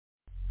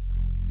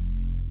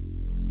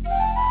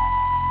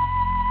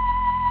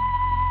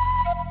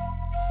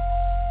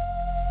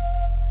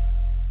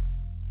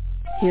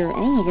Hear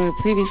all of our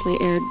previously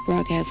aired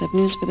broadcasts of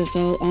News for the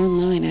Soul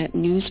online at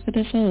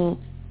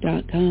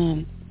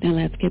newsforthesoul.com. Now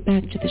let's get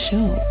back to the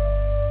show.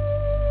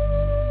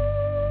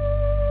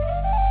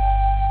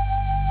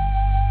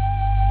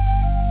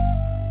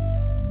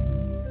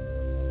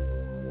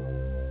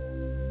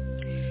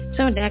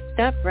 So next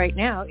up right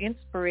now,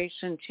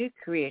 Inspiration to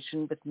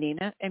Creation with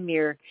Nina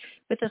Amir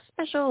with a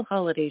special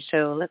holiday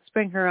show. Let's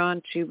bring her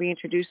on to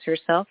reintroduce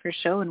herself, her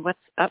show, and what's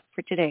up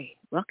for today.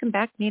 Welcome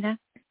back, Nina.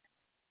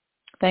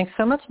 Thanks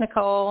so much,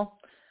 Nicole.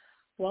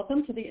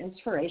 Welcome to the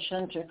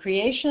Inspiration to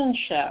Creation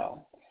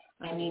show.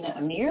 I'm Nina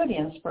Amir, the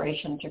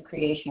Inspiration to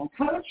Creation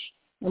coach.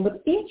 And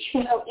with each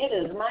show, it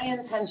is my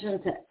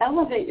intention to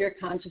elevate your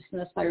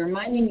consciousness by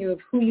reminding you of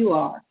who you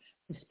are,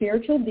 a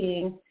spiritual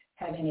being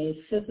having a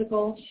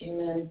physical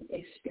human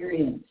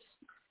experience.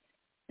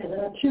 As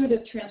an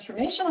intuitive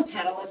transformational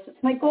catalyst,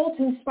 it's my goal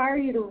to inspire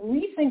you to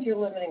rethink your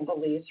limiting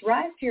beliefs,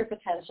 rise to your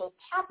potential,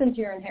 tap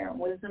into your inherent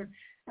wisdom,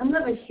 and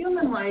live a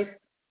human life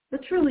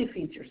that truly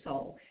feeds your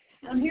soul.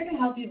 And I'm here to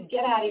help you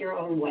get out of your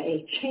own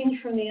way,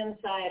 change from the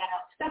inside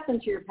out, step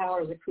into your power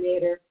as a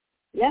creator.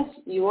 Yes,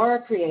 you are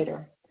a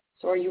creator.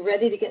 So are you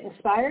ready to get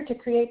inspired to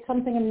create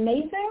something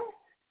amazing?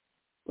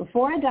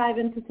 Before I dive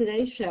into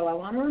today's show, I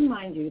want to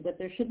remind you that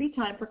there should be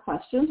time for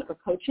questions or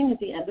coaching at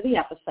the end of the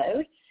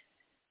episode.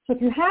 So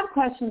if you have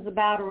questions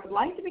about or would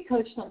like to be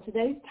coached on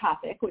today's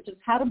topic, which is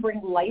how to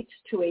bring light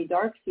to a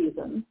dark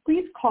season,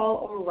 please call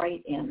or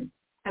write in.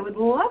 I would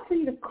love for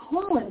you to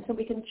call in so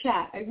we can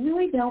chat. I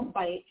really don't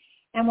bite.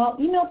 And while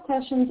email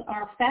questions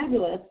are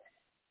fabulous,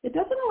 it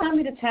doesn't allow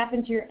me to tap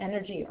into your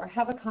energy or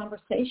have a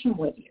conversation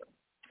with you.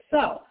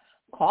 So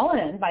call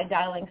in by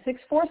dialing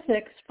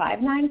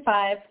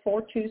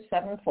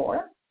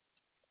 646-595-4274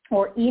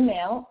 or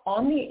email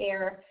on the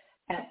air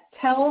at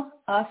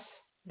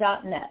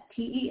telus.net,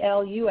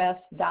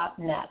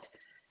 telus.net.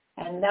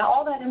 And now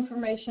all that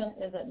information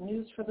is at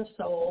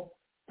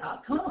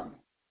newsforthesoul.com.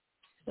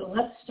 So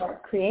let's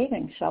start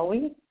creating, shall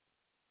we?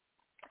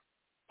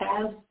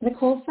 As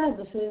Nicole said,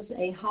 this is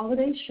a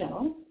holiday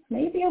show,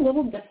 maybe a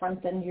little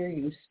different than you're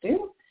used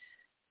to,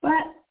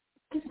 but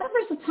December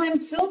is a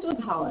time filled with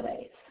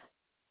holidays.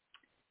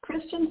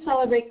 Christians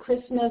celebrate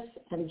Christmas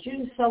and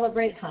Jews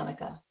celebrate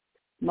Hanukkah.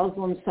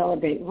 Muslims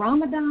celebrate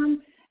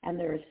Ramadan, and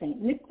there is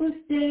St. Nicholas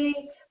Day,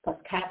 plus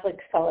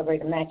Catholics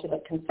celebrate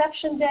Immaculate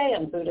Conception Day,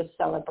 and Buddhists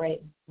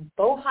celebrate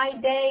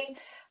Bohai Day.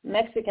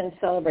 Mexicans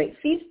celebrate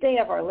Feast Day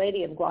of Our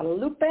Lady of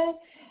Guadalupe,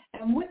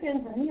 and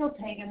Wiccans and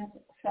Neo-Pagans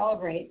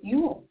celebrate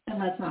Yule. And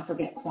let's not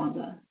forget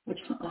Kwanzaa, which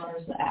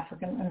honors the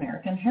African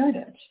American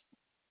heritage.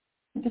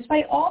 And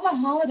despite all the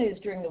holidays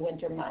during the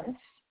winter months,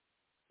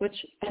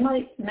 which I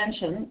might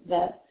mention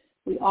that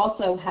we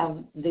also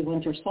have the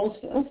winter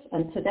solstice,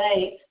 and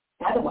today,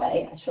 by the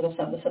way, I should have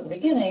said this at the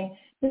beginning,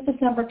 is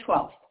December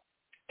 12th,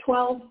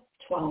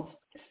 12/12.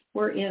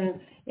 We're in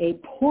a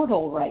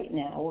portal right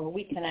now where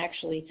we can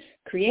actually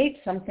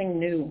create something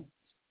new.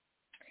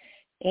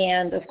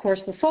 And, of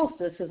course, the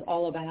solstice is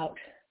all about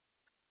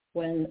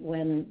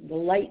when the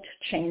light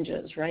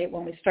changes, right,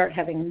 when we start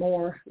having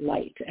more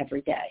light every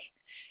day.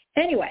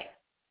 Anyway,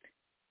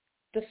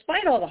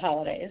 despite all the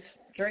holidays,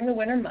 during the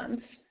winter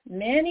months,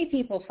 many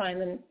people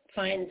find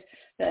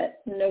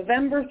that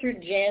November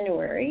through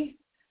January,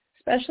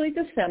 especially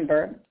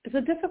December, is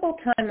a difficult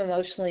time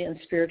emotionally and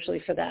spiritually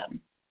for them.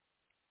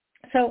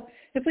 So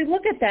if we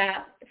look at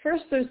that,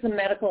 first there's the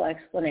medical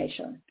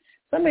explanation.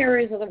 Some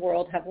areas of the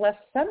world have less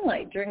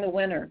sunlight during the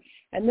winter,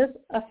 and this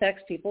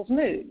affects people's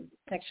mood.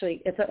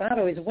 Actually, it's not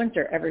always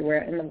winter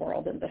everywhere in the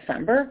world in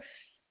December,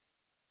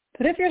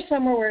 but if you're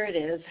somewhere where it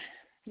is,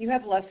 you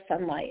have less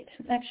sunlight.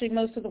 Actually,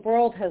 most of the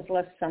world has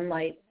less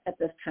sunlight at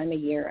this time of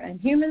year,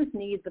 and humans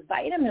need the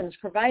vitamins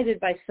provided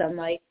by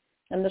sunlight,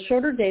 and the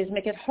shorter days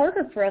make it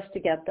harder for us to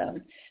get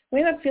them.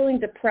 We end up feeling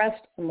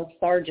depressed and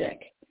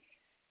lethargic.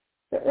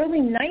 The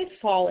early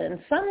nightfall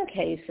in some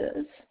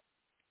cases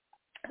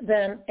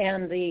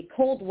and the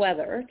cold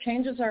weather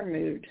changes our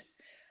mood.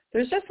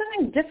 There's just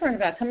something different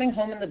about coming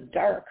home in the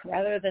dark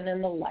rather than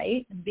in the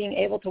light, and being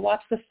able to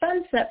watch the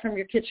sunset from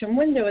your kitchen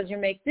window as you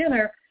make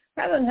dinner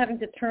rather than having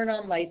to turn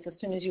on lights as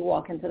soon as you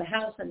walk into the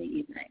house in the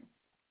evening.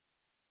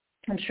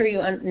 I'm sure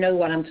you know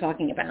what I'm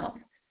talking about.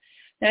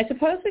 Now, I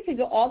suppose we could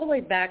go all the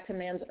way back to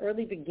man's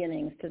early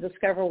beginnings to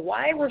discover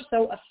why we're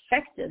so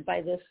affected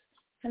by this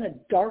kind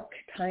of dark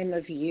time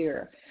of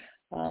year,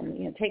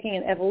 taking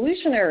an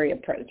evolutionary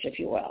approach, if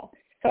you will.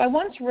 So I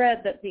once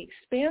read that the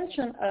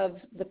expansion of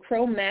the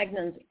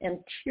Cro-Magnon's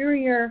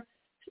anterior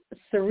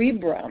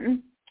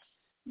cerebrum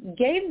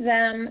gave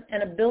them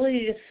an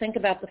ability to think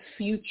about the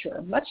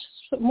future, much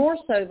more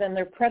so than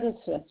their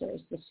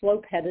predecessors, the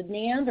slope-headed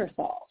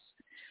Neanderthals.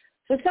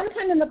 So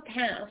sometime in the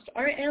past,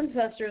 our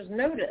ancestors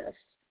noticed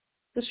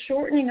the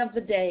shortening of the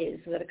days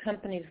that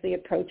accompanies the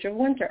approach of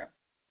winter.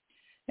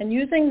 And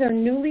using their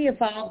newly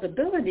evolved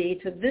ability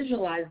to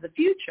visualize the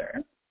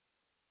future,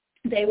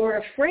 they were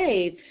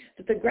afraid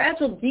that the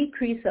gradual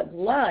decrease of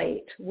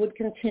light would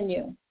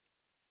continue,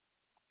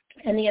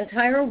 and the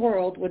entire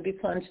world would be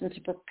plunged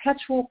into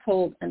perpetual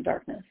cold and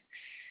darkness.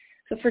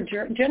 So for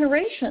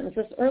generations,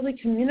 this early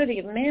community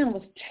of man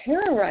was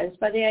terrorized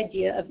by the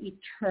idea of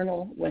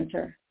eternal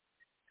winter.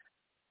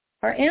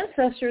 Our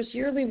ancestors'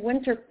 yearly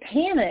winter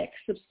panic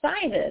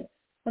subsided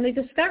when they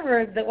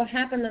discovered that what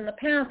happened in the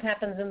past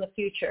happens in the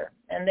future,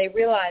 and they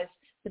realized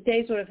the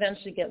days would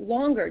eventually get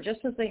longer,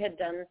 just as they had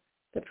done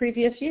the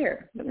previous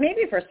year. But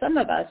maybe for some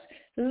of us,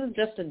 this is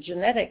just a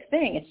genetic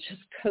thing. It's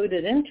just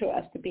coded into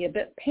us to be a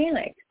bit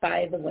panicked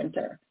by the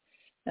winter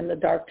and the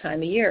dark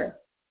time of year.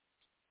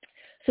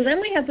 So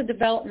then we have the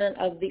development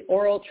of the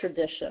oral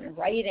tradition,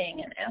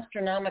 writing and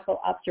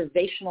astronomical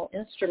observational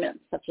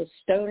instruments such as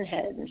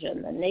Stonehenge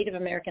and the Native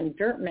American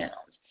dirt mounds.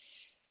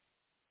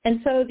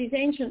 And so these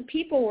ancient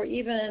people were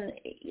even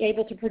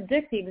able to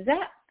predict the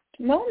exact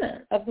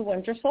moment of the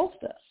winter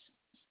solstice.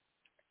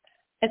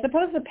 I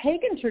suppose the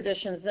pagan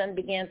traditions then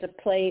began to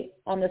play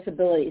on this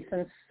ability,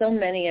 since so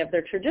many of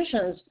their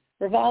traditions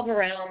revolve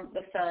around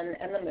the sun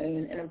and the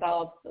moon and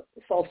involve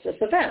solstice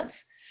events.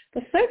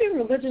 But so do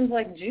religions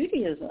like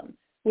Judaism,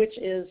 which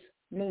is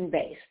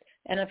moon-based.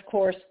 And of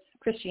course,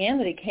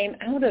 Christianity came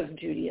out of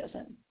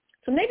Judaism.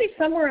 So maybe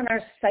somewhere in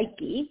our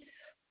psyche,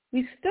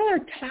 we still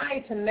are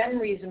tied to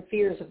memories and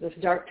fears of this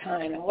dark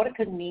time and what it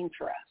could mean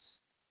for us.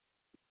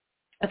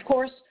 Of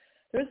course,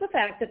 there's the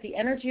fact that the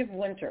energy of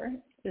winter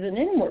is an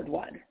inward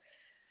one.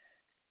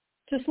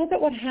 Just look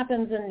at what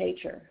happens in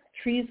nature.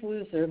 Trees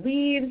lose their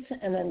leaves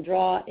and then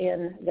draw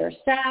in their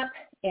sap.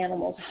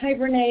 Animals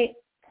hibernate.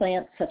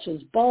 Plants such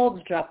as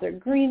bulbs drop their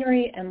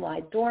greenery and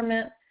lie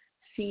dormant.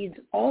 Seeds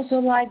also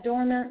lie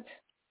dormant.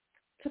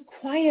 It's a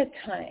quiet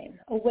time,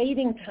 a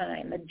waiting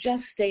time, a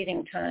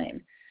gestating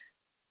time.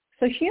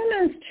 So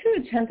humans,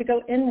 too, tend to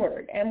go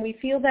inward, and we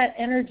feel that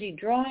energy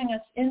drawing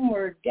us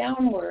inward,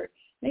 downward,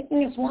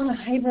 making us want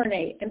to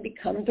hibernate and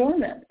become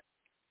dormant.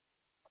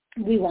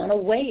 We want to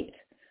wait,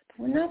 but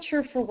we're not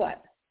sure for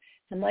what.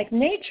 And like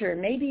nature,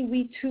 maybe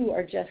we, too,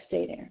 are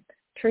gestating,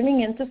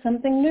 turning into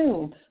something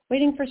new,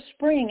 waiting for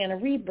spring and a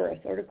rebirth,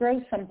 or to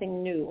grow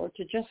something new, or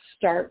to just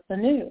start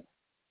anew.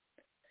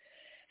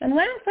 And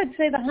last, I'd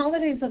say the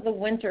holidays of the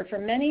winter for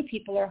many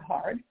people are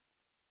hard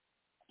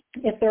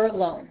if they're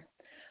alone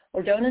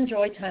or don't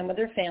enjoy time with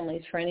their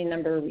families for any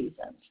number of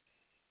reasons.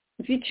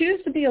 If you choose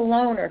to be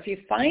alone, or if you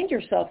find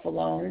yourself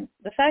alone,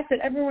 the fact that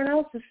everyone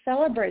else is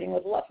celebrating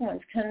with loved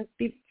ones can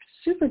be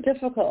super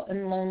difficult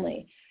and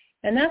lonely.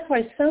 And that's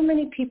why so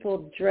many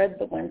people dread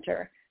the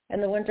winter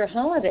and the winter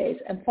holidays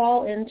and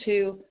fall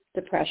into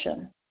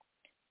depression.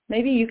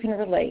 Maybe you can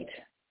relate.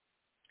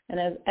 And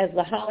as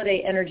the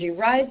holiday energy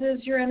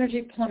rises, your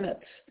energy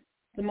plummets.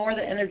 The more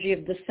the energy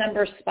of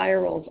December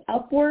spirals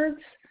upwards,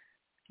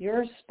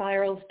 yours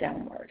spirals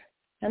downward.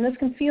 And this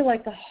can feel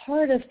like the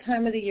hardest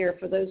time of the year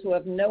for those who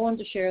have no one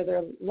to share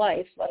their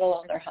life, let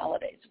alone their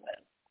holidays with.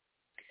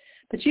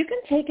 But you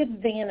can take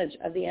advantage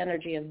of the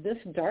energy of this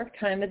dark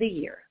time of the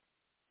year.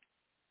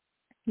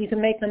 You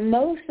can make the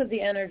most of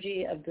the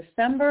energy of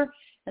December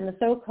and the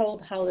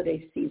so-called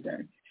holiday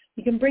season.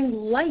 You can bring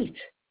light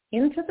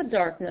into the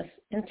darkness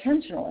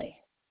intentionally.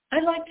 I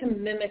like to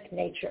mimic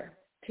nature,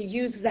 to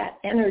use that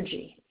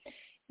energy.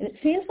 And it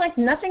seems like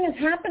nothing is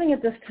happening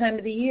at this time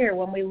of the year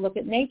when we look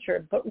at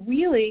nature, but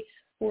really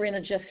we're in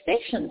a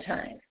gestation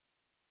time.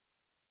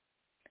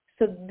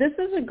 So this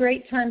is a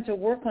great time to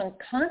work on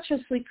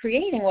consciously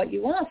creating what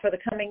you want for the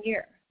coming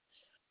year.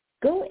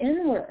 Go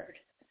inward.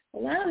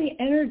 Allow the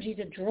energy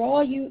to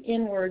draw you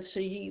inward so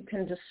you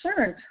can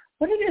discern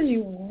what it is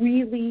you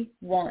really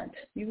want,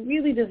 you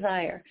really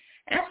desire.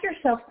 Ask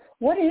yourself,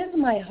 what is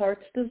my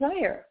heart's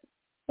desire?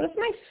 What does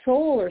my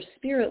soul or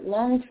spirit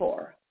long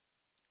for?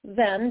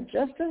 Then,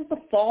 just as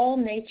the fall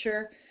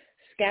nature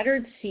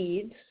scattered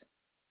seeds,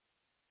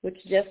 which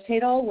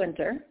gestate all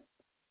winter,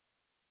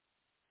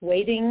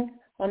 waiting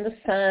on the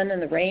sun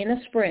and the rain of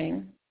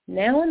spring,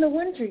 now in the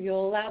winter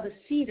you'll allow the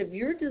seed of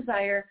your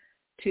desire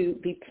to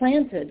be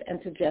planted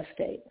and to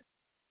gestate.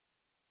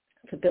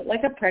 It's a bit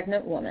like a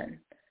pregnant woman.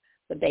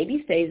 The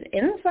baby stays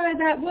inside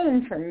that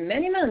womb for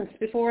many months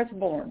before it's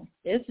born.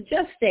 It's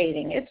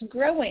gestating. It's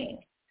growing.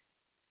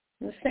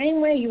 In the same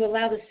way, you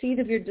allow the seed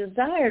of your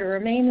desire to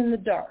remain in the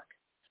dark,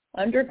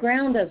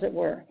 underground as it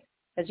were,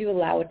 as you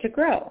allow it to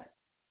grow.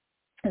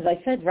 As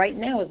I said, right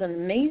now is an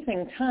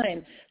amazing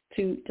time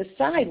to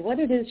decide what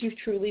it is you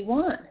truly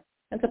want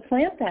and to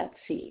plant that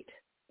seed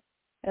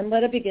and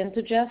let it begin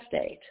to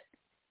gestate.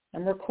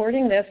 I'm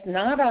recording this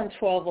not on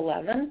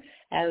 12/11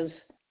 as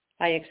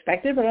I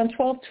expected, but on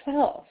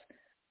 12/12.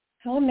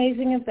 How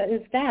amazing is that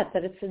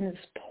it's in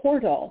this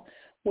portal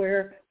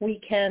where we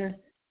can,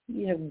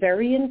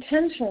 very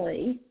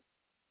intentionally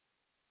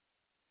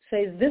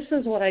say, this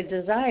is what I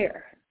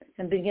desire,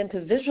 and begin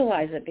to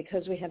visualize it,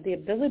 because we have the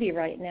ability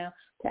right now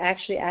to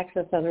actually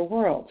access other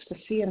worlds, to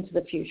see into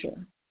the future.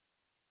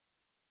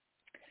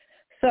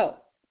 So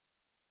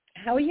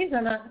how are you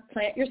going to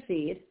plant your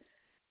seed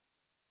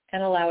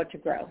and allow it to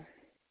grow?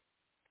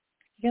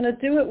 You're going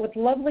to do it with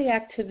lovely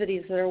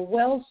activities that are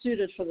well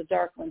suited for the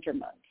dark winter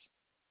months.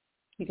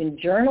 You can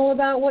journal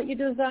about what you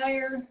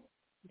desire,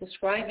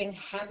 describing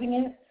having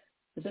it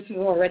as if you've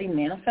already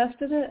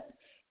manifested it,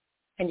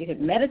 and you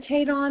can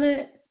meditate on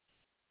it,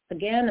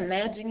 again,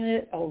 imagining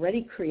it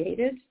already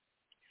created.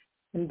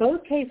 In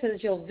both cases,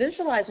 you'll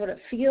visualize what it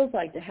feels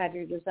like to have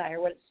your desire,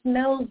 what it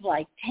smells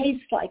like,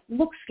 tastes like,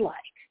 looks like.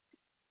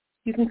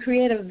 You can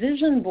create a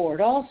vision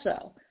board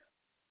also,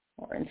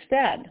 or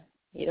instead,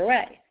 either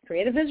way,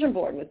 create a vision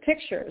board with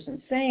pictures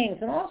and sayings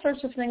and all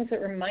sorts of things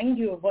that remind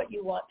you of what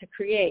you want to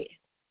create.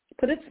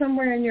 Put it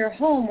somewhere in your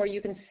home where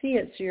you can see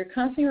it so you're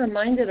constantly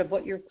reminded of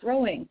what you're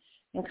growing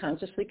and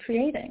consciously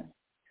creating.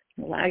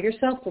 Allow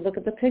yourself to look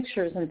at the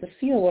pictures and to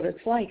feel what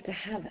it's like to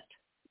have it,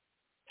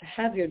 to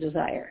have your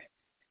desire.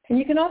 And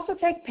you can also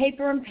take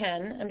paper and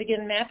pen and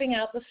begin mapping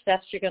out the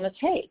steps you're going to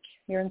take,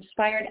 your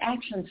inspired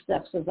action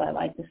steps, as I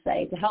like to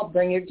say, to help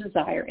bring your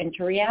desire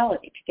into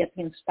reality, to get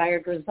the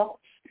inspired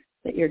results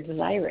that you're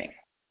desiring.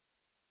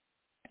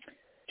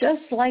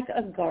 Just like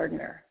a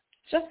gardener,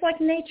 just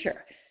like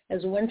nature,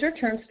 as winter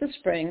turns to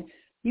spring,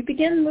 you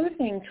begin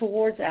moving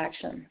towards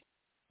action,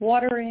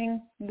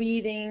 watering,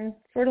 weeding,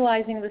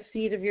 fertilizing the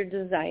seed of your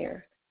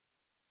desire.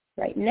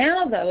 Right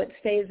now, though, it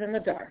stays in the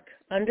dark,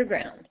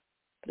 underground.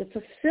 But it's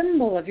a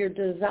symbol of your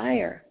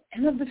desire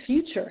and of the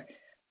future.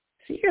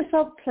 See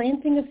yourself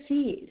planting a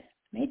seed,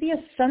 maybe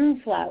a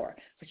sunflower,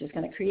 which is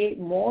going to create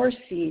more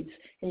seeds,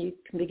 and you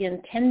can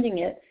begin tending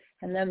it,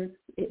 and then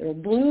it will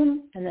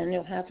bloom, and then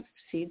you'll have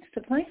seeds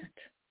to plant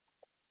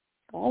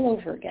all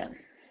over again.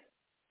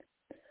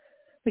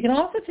 We can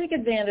also take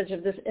advantage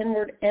of this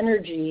inward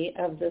energy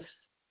of this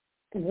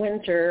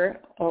winter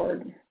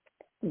or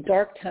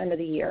dark time of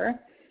the year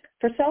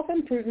for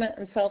self-improvement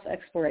and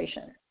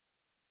self-exploration.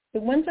 The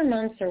winter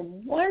months are a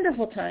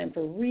wonderful time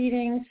for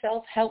reading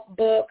self-help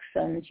books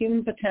and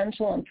human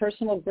potential and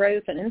personal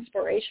growth and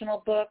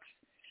inspirational books.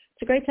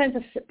 It's a great time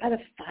to sit by the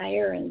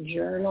fire and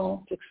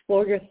journal, to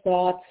explore your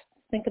thoughts,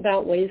 think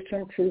about ways to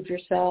improve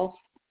yourself.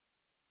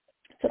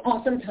 It's an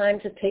awesome time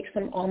to take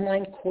some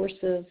online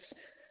courses,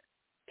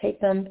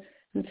 take them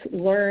and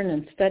learn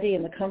and study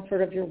in the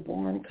comfort of your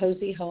warm,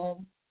 cozy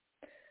home.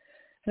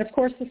 And of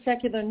course, the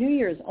secular New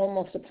Year is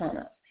almost upon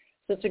us.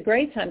 So it's a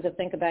great time to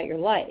think about your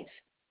life.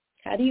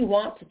 How do you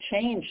want to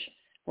change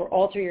or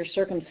alter your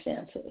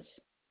circumstances?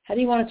 How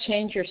do you want to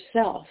change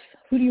yourself?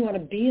 Who do you want to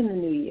be in the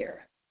new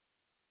year?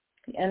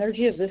 The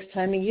energy of this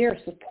time of year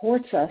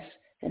supports us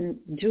in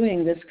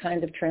doing this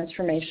kind of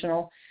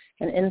transformational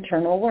and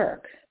internal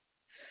work.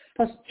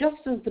 Plus, just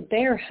as the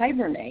bear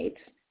hibernates,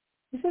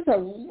 this is a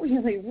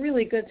really,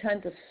 really good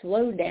time to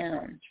slow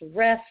down, to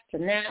rest, to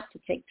nap, to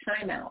take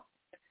time out.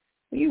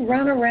 You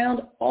run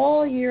around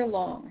all year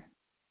long.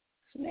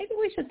 So maybe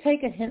we should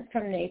take a hint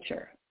from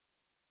nature.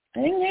 I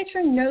think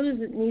nature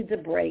knows it needs a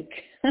break.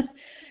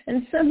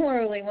 And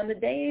similarly, when the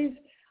days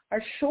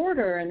are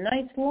shorter and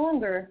nights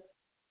longer,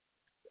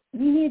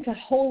 we need to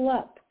hole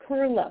up,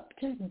 curl up,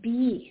 just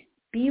be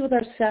with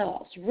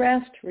ourselves,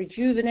 rest,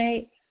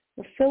 rejuvenate,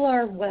 refill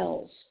our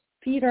wells,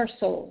 feed our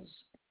souls.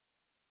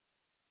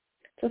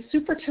 It's a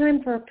super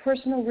time for a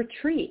personal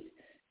retreat.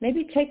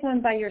 Maybe take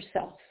one by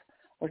yourself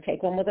or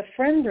take one with a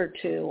friend or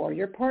two or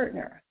your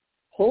partner.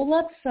 Hole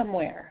up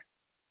somewhere.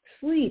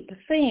 Sleep,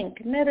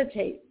 think,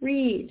 meditate,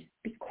 read,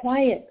 be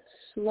quiet,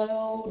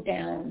 slow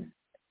down.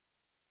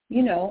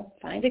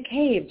 Find a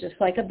cave just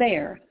like a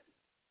bear.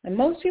 And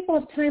most people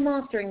have time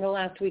off during the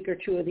last week or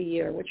two of the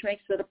year, which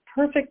makes it a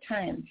perfect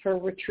time for a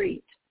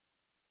retreat.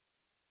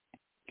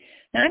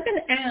 Now, I've been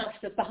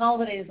asked if the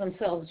holidays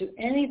themselves do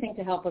anything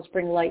to help us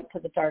bring light to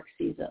the dark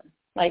season.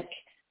 Like,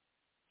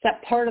 is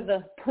that part of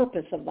the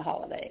purpose of the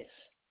holidays?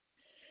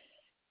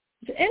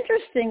 It's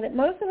interesting that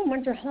most of the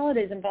winter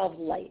holidays involve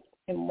light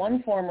in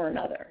one form or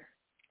another.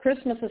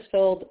 Christmas is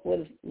filled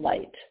with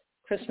light.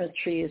 Christmas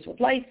trees with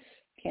lights,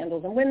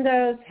 candles in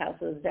windows,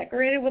 houses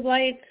decorated with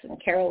lights,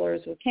 and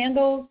carolers with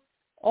candles,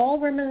 all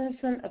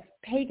reminiscent of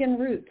pagan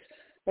roots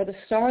or the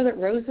star that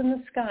rose in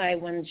the sky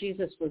when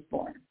Jesus was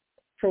born.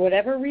 For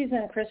whatever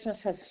reason, Christmas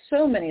has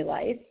so many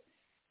lights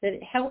that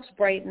it helps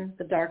brighten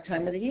the dark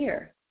time of the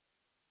year.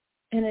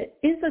 And it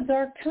is a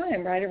dark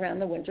time right around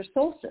the winter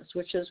solstice,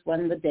 which is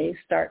when the days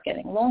start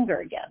getting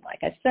longer again, like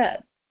I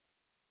said.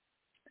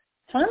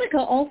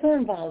 Hanukkah also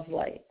involves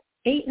light.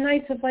 8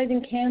 nights of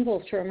lighting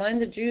candles to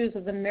remind the Jews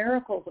of the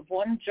miracles of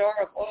one jar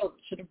of oil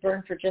that should have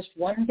burned for just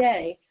 1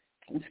 day,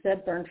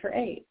 instead burned for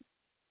 8.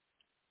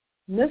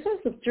 And this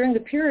was during the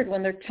period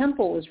when their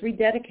temple was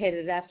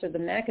rededicated after the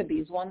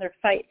Maccabees won their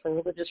fight for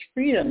religious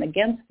freedom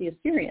against the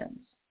Assyrians.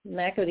 The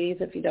Maccabees,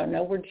 if you don't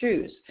know, were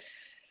Jews.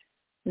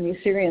 And the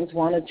Assyrians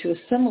wanted to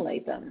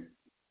assimilate them.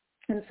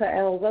 And so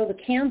although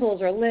the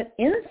candles are lit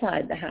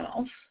inside the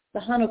house, the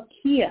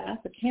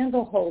Hanukkah, the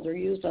candle holder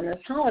used on this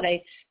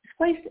holiday, is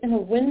placed in a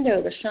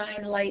window to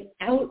shine light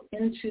out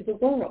into the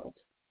world.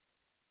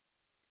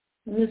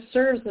 And this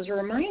serves as a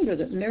reminder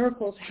that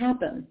miracles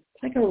happen.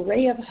 It's like a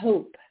ray of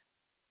hope.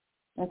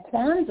 On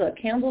Kwanzaa,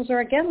 candles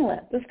are again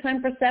lit, this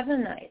time for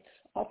 7 nights,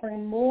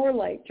 offering more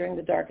light during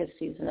the darkest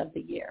season of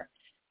the year.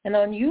 And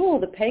on Yule,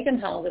 the pagan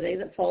holiday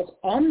that falls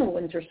on the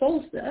winter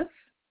solstice,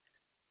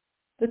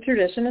 the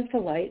tradition is to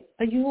light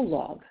a Yule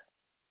log.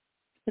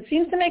 It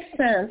seems to make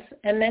sense,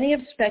 and many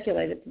have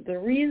speculated that the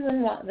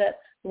reason that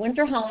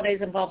winter holidays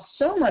involve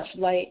so much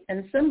light,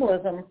 and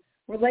symbolism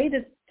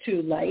related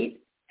to light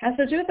has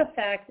to do with the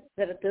fact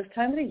that at this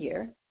time of the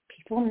year,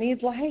 people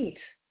need light.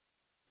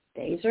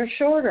 Days are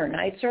shorter,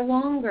 nights are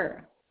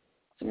longer.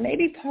 So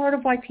maybe part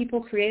of why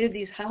people created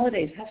these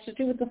holidays has to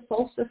do with the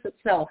solstice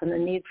itself and the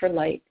need for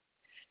light.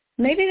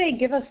 Maybe they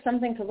give us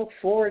something to look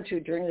forward to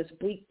during this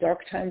bleak,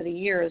 dark time of the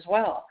year as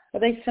well, or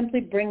they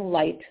simply bring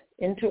light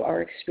into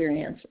our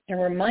experience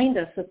and remind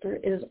us that there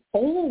is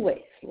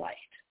always light,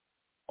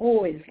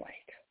 always light.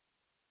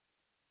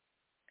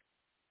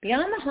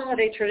 Beyond the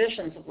holiday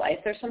traditions of life,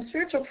 there's some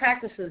spiritual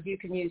practices you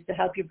can use to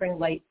help you bring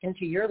light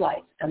into your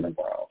life and the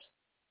world.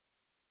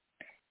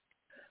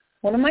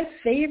 One of my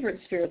favorite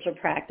spiritual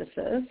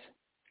practices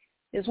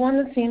is one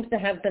that seems to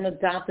have been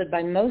adopted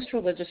by most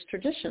religious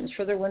traditions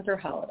for their winter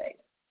holidays.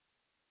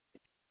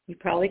 You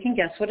probably can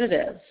guess what it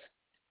is: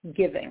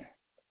 giving.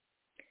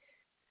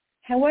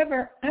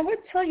 However, I would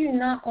tell you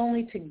not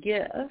only to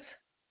give,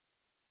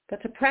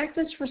 but to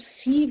practice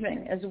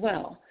receiving as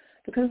well,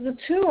 because the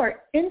two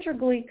are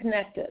integrally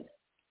connected.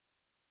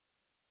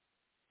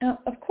 Now,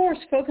 of course,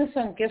 focus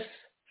on gifts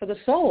for the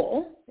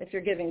soul if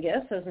you're giving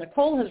gifts, as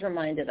Nicole has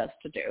reminded us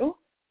to do,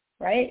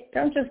 right?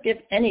 Don't just give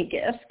any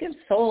gifts. Give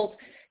souls.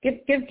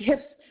 Give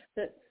gifts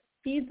that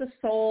feed the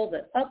soul,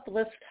 that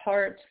uplift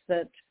hearts,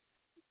 that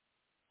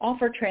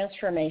offer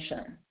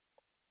transformation.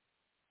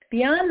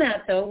 Beyond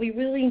that, though, we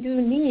really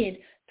do need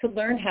to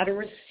learn how to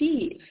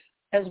receive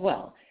as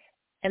well.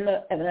 And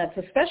that's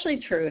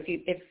especially true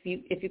if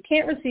you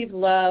can't receive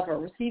love or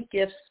receive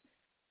gifts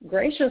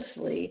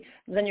graciously,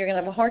 then you're going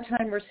to have a hard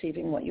time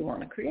receiving what you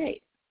want to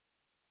create.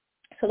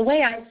 So the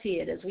way I see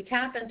it is we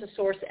tap into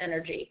source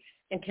energy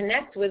and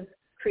connect with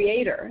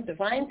Creator,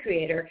 Divine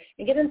Creator,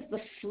 and get into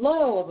the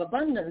flow of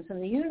abundance in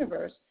the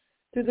universe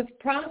through the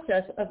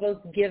process of both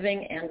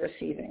giving and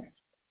receiving.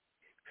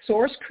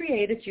 Source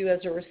created you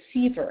as a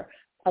receiver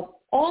of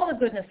all the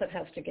goodness it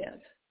has to give.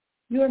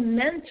 You are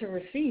meant to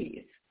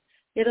receive.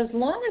 Yet as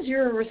long as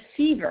you're a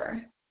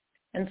receiver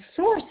and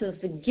Source is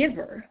the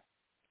giver,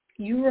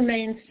 you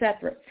remain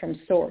separate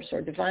from Source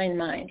or Divine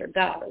Mind or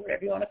God or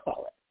whatever you want to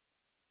call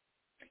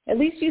it. At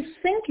least you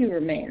think you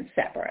remain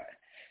separate.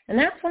 And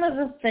that's one of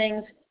the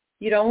things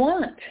you don't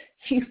want.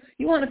 You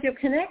want to feel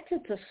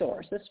connected to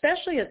Source,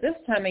 especially at this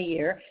time of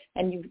year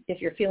and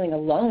if you're feeling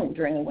alone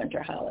during the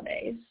winter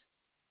holidays.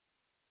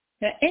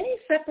 Now, any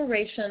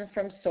separation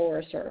from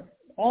Source or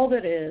all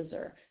that is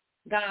or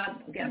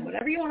God, again,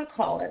 whatever you want to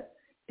call it,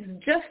 is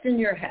just in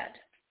your head.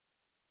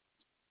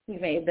 You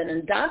may have been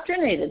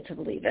indoctrinated to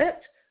believe it,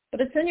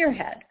 but it's in your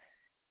head.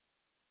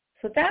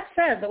 So that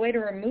said, the way to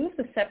remove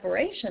the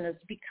separation is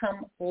to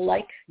become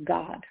like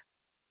God,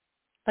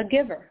 a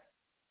giver.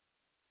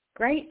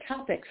 Great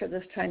topic for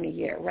this time of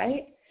year,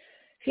 right?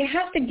 So you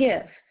have to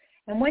give.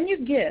 And when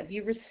you give,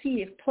 you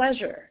receive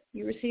pleasure.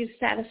 You receive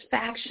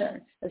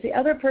satisfaction as the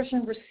other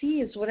person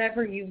receives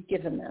whatever you've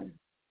given them.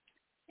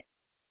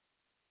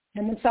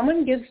 And when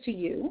someone gives to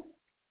you,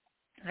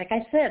 like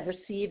I said,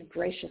 receive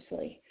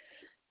graciously.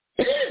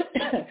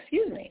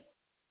 Excuse me.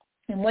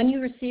 And when you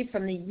receive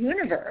from the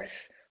universe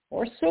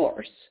or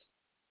Source,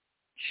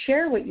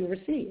 share what you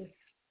receive.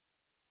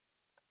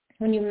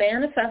 When you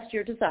manifest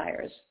your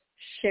desires,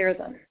 share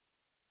them.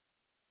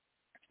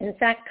 In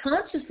fact,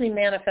 consciously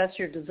manifest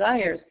your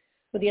desires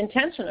with the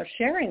intention of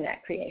sharing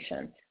that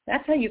creation.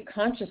 That's how you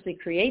consciously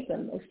create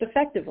them most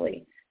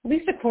effectively, at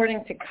least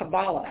according to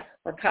Kabbalah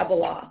or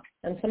Kabbalah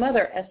and some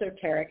other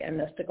esoteric and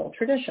mystical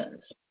traditions.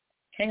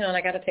 Hang on,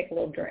 I got to take a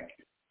little drink.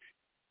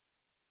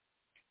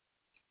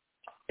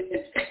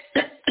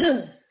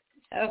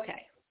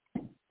 Okay.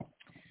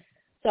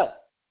 So,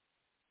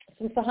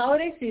 since the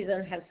holiday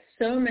season has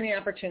so many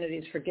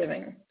opportunities for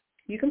giving,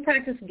 you can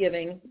practice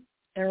giving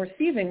and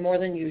receiving more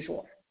than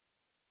usual.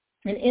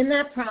 And in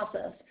that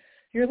process,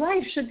 your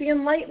life should be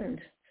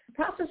enlightened. The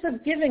process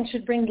of giving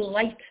should bring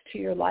light to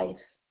your life.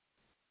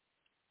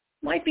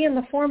 It might be in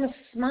the form of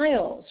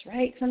smiles,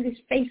 right? Somebody's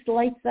face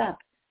lights up,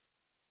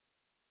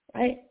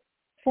 right?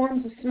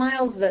 Forms of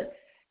smiles that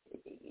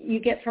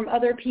you get from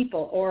other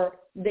people or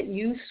that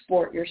you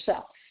sport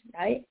yourself,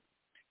 right?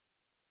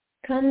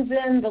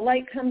 The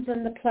light comes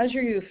in the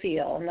pleasure you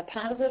feel and the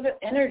positive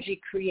energy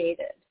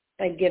created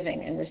by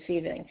giving and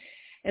receiving.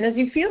 And as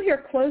you feel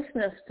your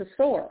closeness to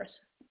Source,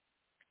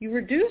 you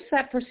reduce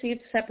that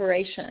perceived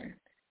separation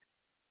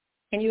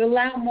and you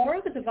allow more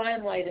of the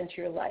divine light into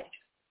your life.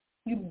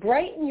 You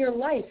brighten your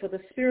life with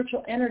a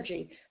spiritual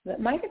energy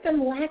that might have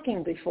been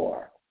lacking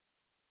before.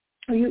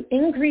 Or you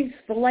increase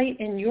the light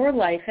in your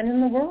life and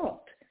in the world.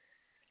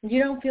 And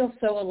you don't feel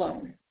so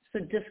alone, so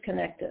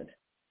disconnected.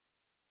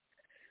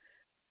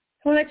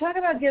 When I talk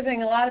about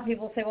giving, a lot of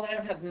people say, well, I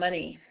don't have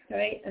money,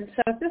 right? And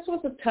so if this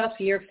was a tough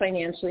year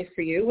financially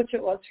for you, which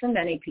it was for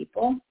many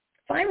people,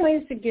 find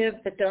ways to give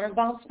that don't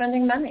involve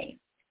spending money.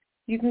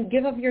 You can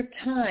give of your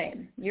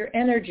time, your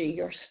energy,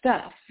 your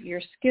stuff,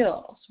 your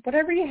skills,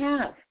 whatever you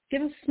have.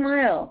 Give a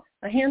smile,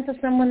 a hand to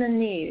someone in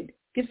need.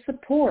 Give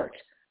support.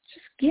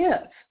 Just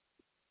give.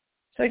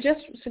 So I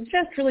just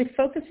suggest really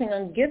focusing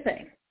on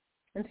giving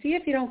and see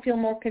if you don't feel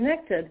more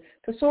connected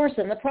to Source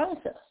in the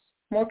process,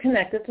 more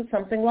connected to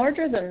something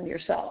larger than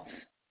yourself.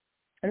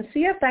 And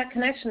see if that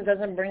connection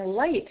doesn't bring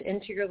light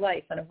into your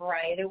life in a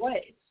variety of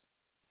ways.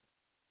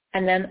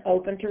 And then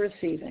open to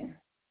receiving.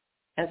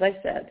 As I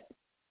said,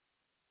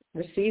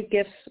 receive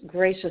gifts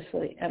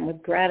graciously and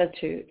with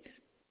gratitude.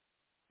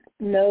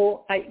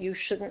 No, you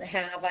shouldn't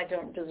have, I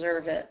don't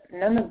deserve it.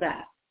 None of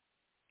that.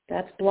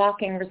 That's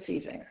blocking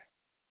receiving.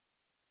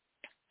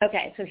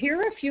 Okay, so here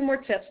are a few more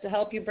tips to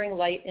help you bring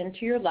light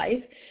into your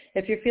life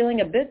if you're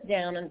feeling a bit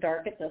down and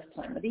dark at this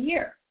time of the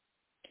year.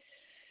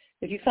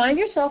 If you find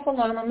yourself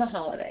alone on the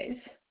holidays,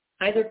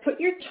 either put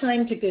your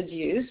time to good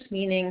use,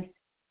 meaning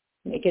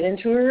make it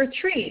into a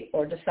retreat,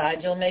 or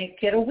decide you'll make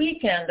it a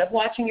weekend of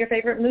watching your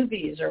favorite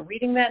movies or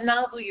reading that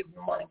novel you've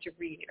been wanting to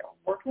read or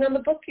working on the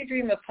book you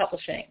dream of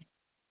publishing,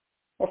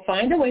 or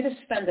find a way to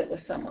spend it with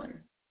someone.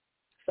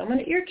 Someone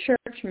at your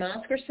church,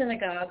 mosque, or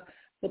synagogue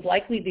would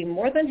likely be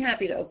more than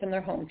happy to open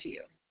their home to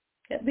you,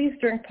 at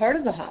least during part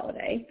of the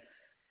holiday,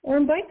 or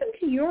invite them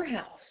to your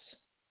house.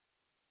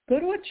 Go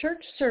to a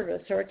church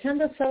service or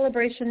attend a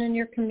celebration in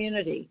your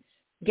community.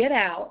 Get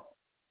out,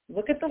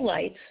 look at the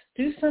lights,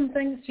 do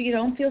something so you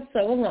don't feel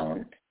so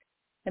alone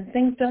and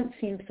things don't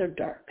seem so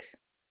dark.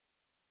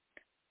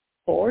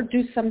 Or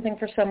do something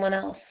for someone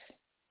else.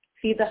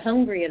 Feed the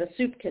hungry at a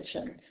soup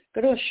kitchen.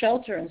 Go to a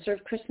shelter and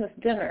serve Christmas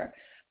dinner.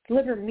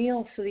 Deliver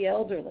meals to the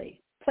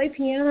elderly. Play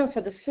piano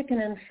for the sick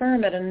and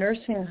infirm at a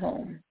nursing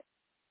home.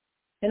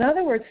 In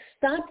other words,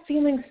 stop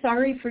feeling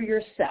sorry for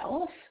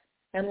yourself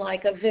and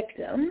like a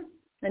victim,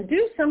 and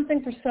do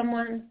something for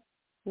someone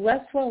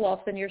less well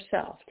off than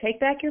yourself. Take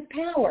back your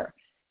power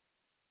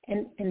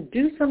and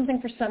do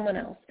something for someone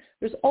else.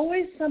 There's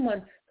always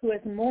someone who has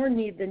more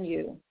need than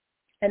you.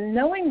 And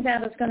knowing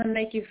that is going to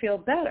make you feel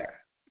better.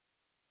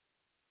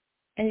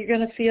 And you're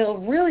going to feel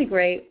really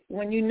great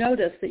when you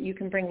notice that you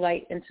can bring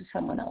light into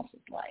someone else's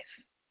life.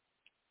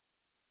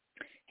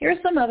 Here are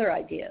some other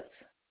ideas.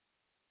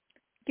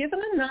 Give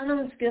an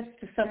anonymous gift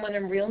to someone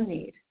in real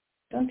need.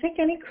 Don't take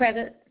any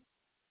credit.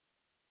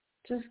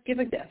 Just give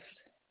a gift.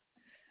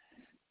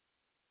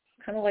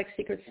 Kind of like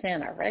Secret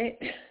Santa, right?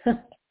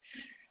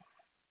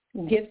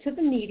 Give to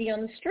the needy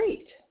on the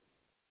street.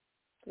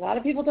 A lot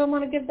of people don't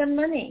want to give them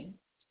money.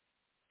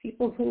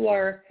 People who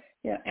are,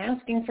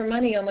 asking for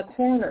money on the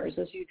corners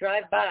as you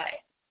drive by.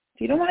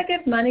 If you don't want to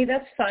give money,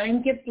 that's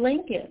fine. Give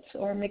blankets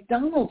or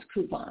McDonald's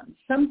coupons,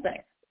 something.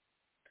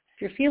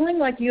 If you're feeling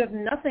like you have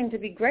nothing to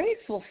be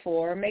grateful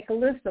for, make a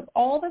list of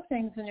all the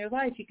things in your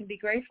life you can be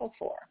grateful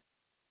for.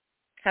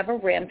 Have a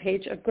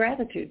rampage of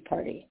gratitude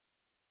party.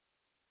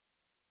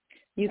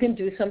 You can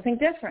do something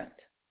different.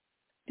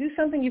 Do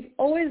something you've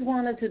always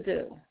wanted to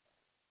do.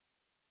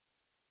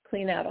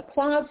 Clean out a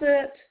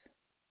closet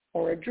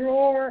or a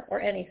drawer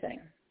or anything.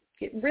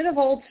 Get rid of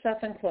old stuff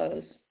and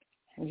clothes,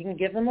 and you can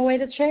give them away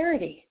to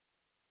charity.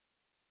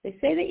 They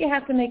say that you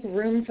have to make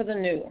room for the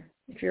new.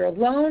 If you're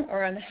alone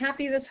or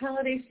unhappy this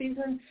holiday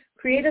season,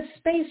 create a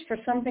space for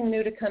something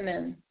new to come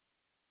in.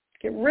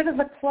 Get rid of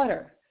the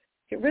clutter.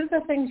 Get rid of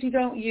the things you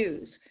don't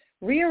use.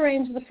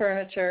 Rearrange the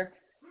furniture.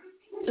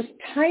 Just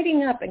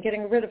tidying up and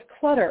getting rid of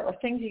clutter or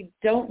things you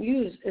don't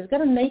use is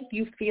going to make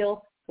you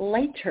feel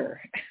lighter.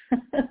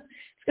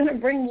 It's going to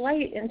bring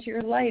light into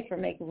your life or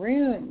make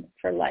room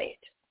for light.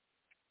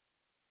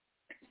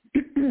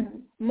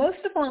 Most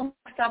of all,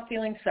 stop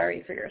feeling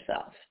sorry for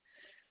yourself.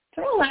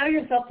 Don't allow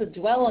yourself to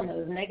dwell on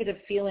those negative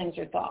feelings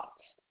or thoughts.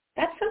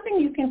 That's something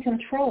you can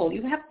control.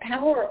 You have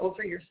power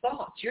over your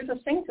thoughts. You're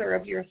the thinker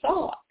of your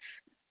thoughts.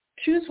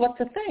 Choose what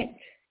to think.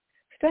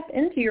 Step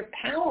into your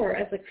power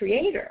as a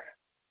creator.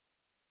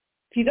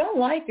 If you don't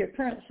like your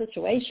current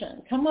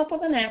situation, come up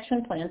with an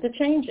action plan to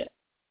change it.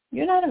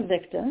 You're not a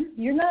victim.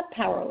 You're not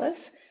powerless.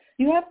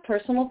 You have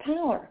personal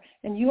power,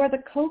 and you are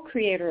the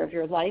co-creator of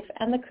your life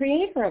and the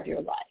creator of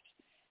your life.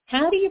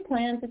 How do you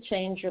plan to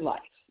change your life?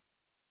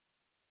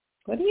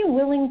 What are you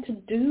willing to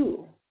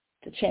do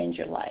to change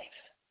your life?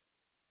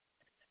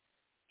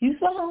 Use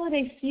the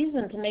holiday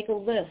season to make a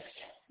list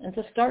and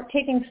to start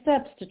taking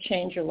steps to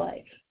change your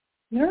life.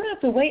 You don't have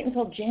to wait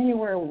until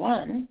January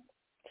 1.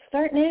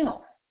 Start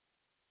now.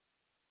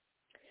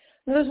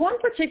 There's one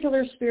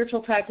particular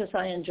spiritual practice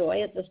I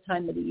enjoy at this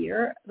time of the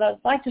year that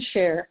I'd like to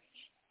share,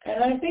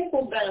 and I think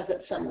will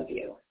benefit some of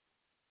you.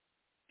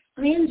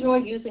 I enjoy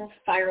using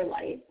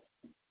firelight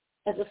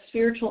as a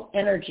spiritual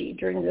energy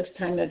during this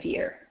time of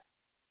year.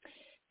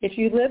 If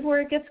you live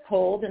where it gets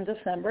cold in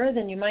December,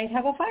 then you might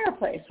have a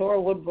fireplace or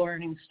a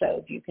wood-burning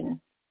stove you can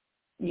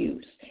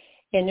use.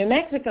 In New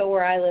Mexico,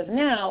 where I live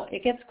now,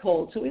 it gets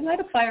cold, so we light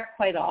a fire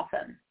quite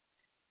often.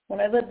 When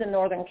I lived in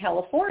Northern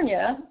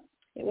California,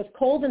 it was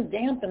cold and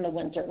damp in the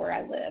winter where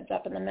I lived,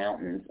 up in the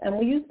mountains, and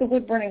we used the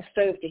wood-burning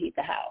stove to heat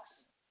the house.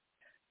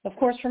 Of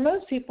course, for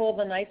most people,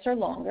 the nights are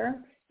longer,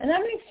 and that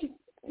makes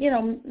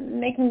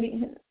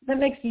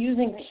makes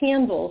using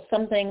candles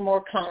something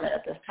more common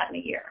at this time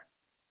of year.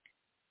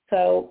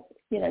 So,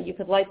 you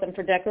could light them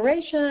for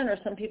decoration, or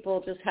some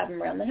people just have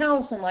them around the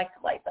house and like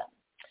to light them.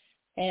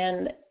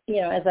 And,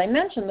 as I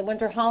mentioned, the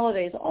winter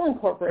holidays all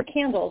incorporate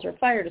candles or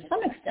fire to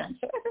some extent.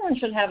 So everyone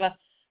should have a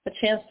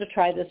chance to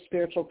try this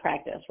spiritual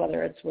practice,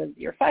 whether it's with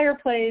your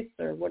fireplace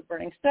or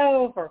wood-burning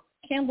stove or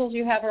candles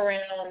you have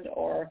around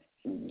or,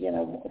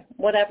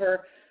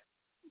 whatever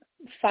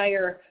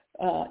fire-based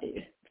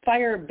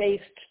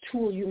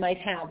tool you might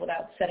have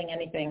without setting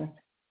anything,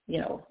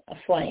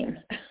 aflame.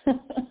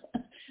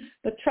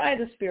 But try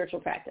the spiritual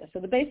practice. So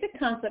the basic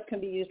concept can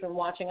be used when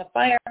watching a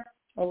fire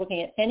or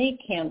looking at any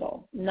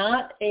candle,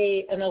 not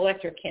an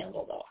electric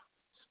candle,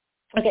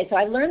 though. Okay, so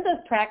I learned this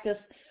practice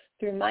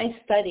through my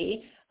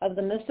study of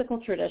the mystical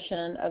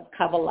tradition of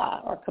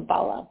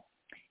Kabbalah.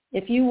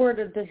 If you were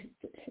to,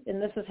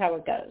 and this is how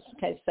it goes,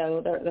 okay,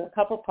 so there are a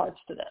couple parts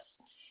to this.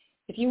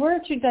 If you were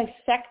to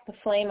dissect the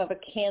flame of a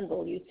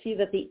candle, you'd see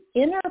that the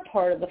inner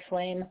part of the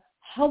flame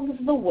hugs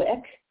the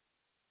wick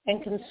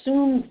and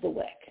consumes the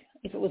wick.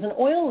 If it was an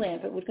oil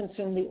lamp, it would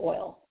consume the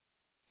oil.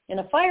 In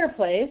a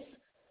fireplace,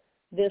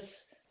 this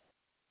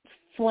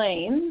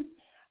flame,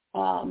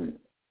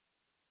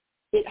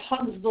 it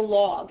hugs the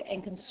log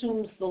and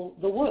consumes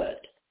the wood.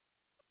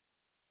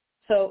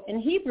 So in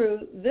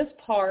Hebrew, this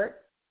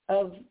part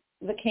of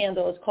the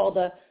candle is called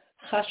a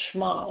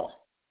chashmal.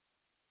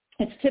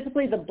 It's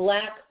typically the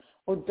black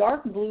or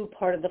dark blue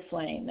part of the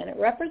flame, and it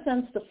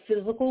represents the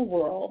physical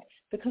world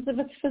because of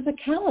its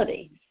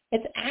physicality,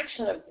 its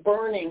action of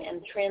burning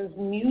and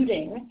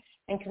transmuting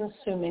and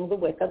consuming the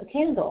wick of the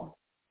candle.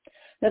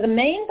 Now, the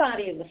main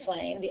body of the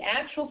flame, the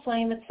actual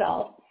flame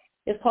itself,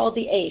 is called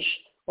the Aish,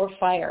 or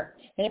fire,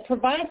 and it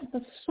provides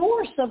the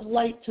source of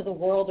light to the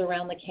world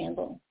around the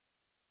candle.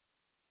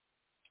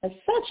 As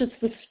such,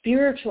 it's the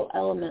spiritual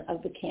element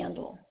of the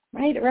candle,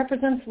 right? It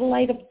represents the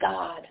light of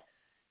God.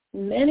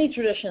 In many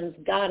traditions,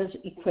 God is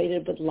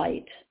equated with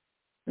light.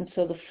 And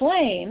so the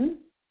flame,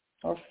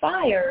 or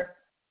fire,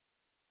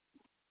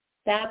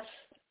 that's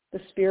the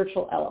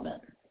spiritual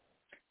element.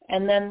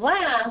 And then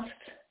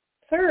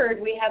third,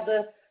 we have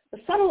the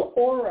subtle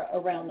aura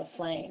around the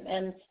flame.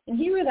 And in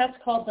Hebrew, that's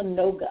called the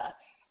noga,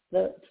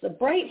 the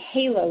bright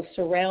halo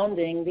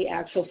surrounding the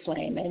actual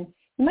flame. And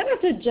you might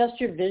have to adjust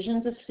your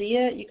vision to see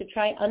it. You could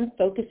try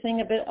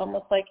unfocusing a bit,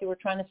 almost like you were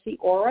trying to see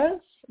auras,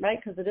 right?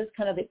 Because it is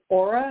kind of the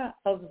aura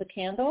of the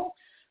candle.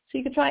 So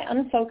you could try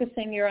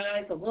unfocusing your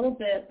eyes a little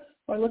bit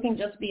or looking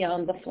just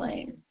beyond the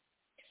flame.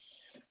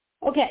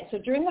 Okay, so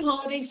during the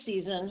holiday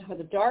season or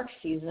the dark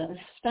season,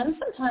 spend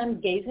some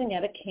time gazing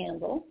at a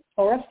candle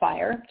or a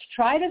fire to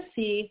try to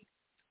see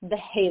the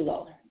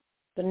halo,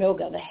 the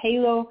noga, the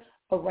halo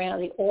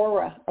around, the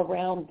aura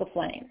around the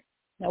flame.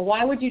 Now,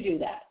 why would you do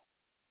that?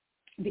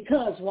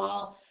 Because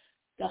while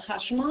the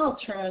chashmal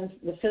turns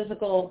the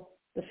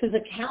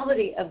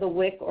physicality of the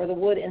wick or the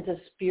wood into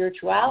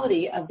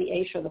spirituality of the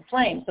Aish or the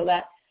flame, so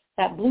that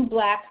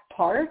blue-black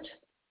part,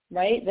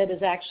 right, that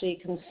is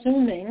actually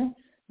consuming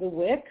the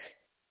wick,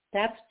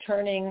 that's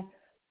turning,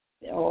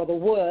 or the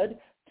wood,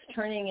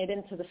 turning it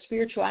into the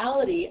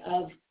spirituality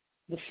of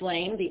the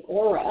flame, the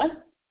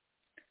aura,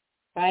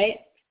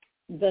 right?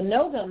 The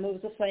noga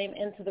moves the flame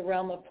into the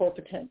realm of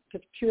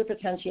pure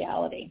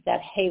potentiality,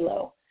 that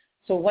halo.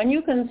 So when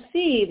you can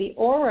see the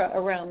aura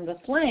around the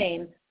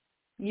flame,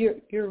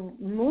 you're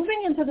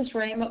moving into this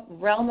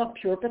realm of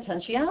pure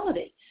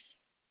potentiality.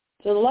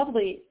 So the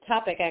lovely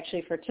topic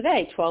actually for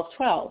today,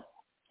 12/12.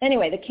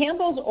 Anyway, the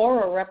candle's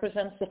aura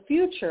represents the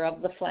future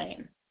of the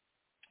flame,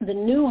 the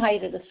new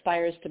height it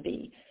aspires to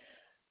be.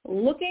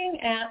 Looking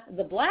at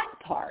the black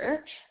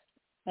part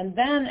and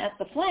then at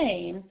the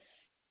flame,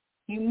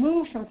 you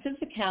move from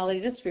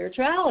physicality to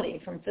spirituality,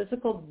 from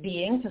physical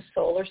being to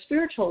soul or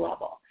spiritual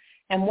level.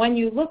 And when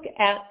you look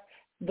at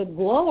the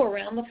glow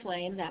around the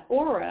flame, that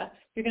aura,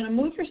 you're going to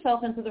move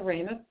yourself into the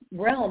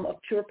realm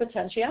of pure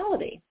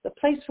potentiality, the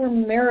place where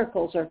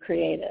miracles are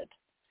created.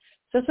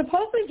 So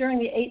supposedly during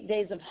the 8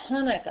 days of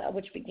Hanukkah,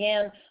 which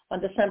began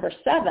on December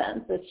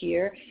 7th this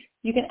year,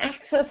 you can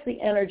access the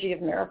energy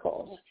of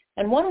miracles.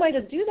 And one way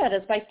to do that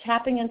is by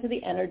tapping into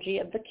the energy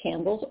of the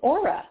candle's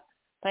aura,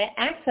 by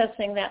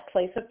accessing that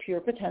place of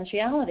pure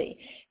potentiality.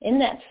 In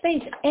that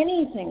space,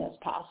 anything is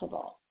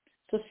possible.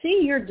 So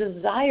see your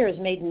desires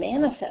made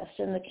manifest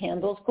in the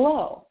candle's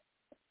glow.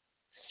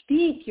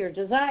 Speak your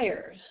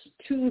desires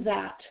to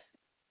that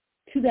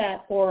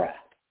aura.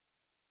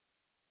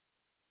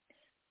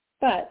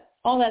 But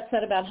all that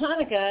said about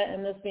Hanukkah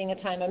and this being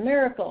a time of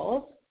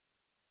miracles,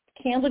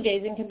 candle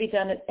gazing can be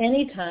done at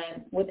any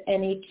time with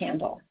any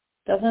candle.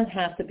 Doesn't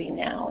have to be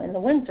now in the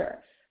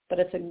winter, but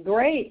it's a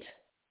great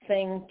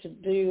thing to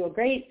do, a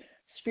great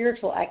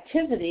spiritual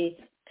activity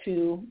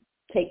to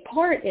take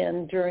part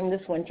in during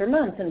this winter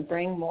month and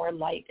bring more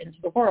light into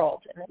the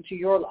world and into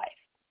your life.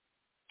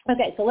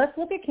 Okay, so let's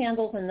look at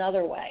candles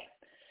another way.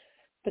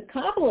 The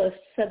Kabbalists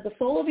said the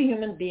soul of a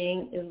human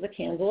being is the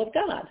candle of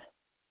God.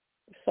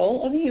 The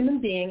soul of a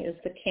human being is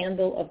the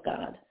candle of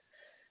God.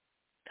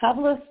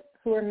 Kabbalists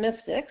who are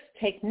mystics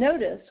take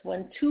notice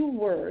when two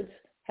words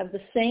have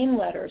the same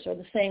letters or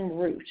the same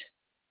root.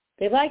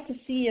 They like to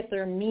see if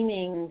their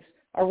meanings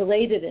are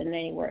related in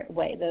any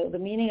way, the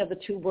meaning of the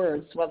two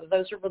words, whether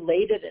those are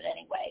related in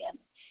any way.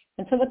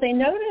 And so what they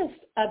noticed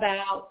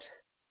about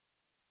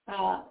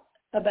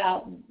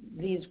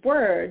these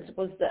words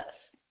was this.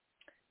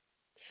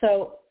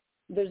 So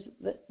there's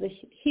the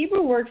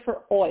Hebrew word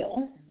for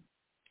oil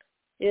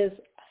is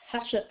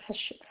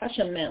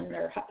hashamen,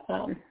 or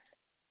I'm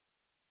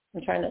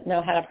trying to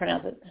know how to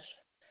pronounce it.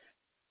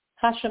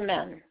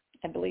 Hashamen,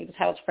 I believe is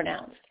how it's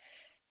pronounced.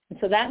 And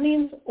so that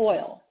means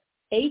oil,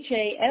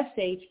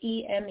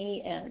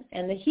 Hashemen.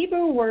 And the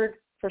Hebrew word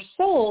for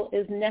soul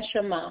is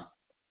neshama,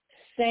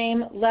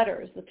 same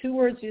letters. The two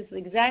words use the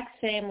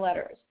exact same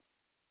letters.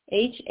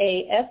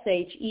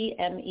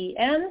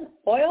 Hashemen,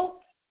 oil,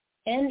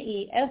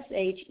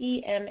 Neshemah,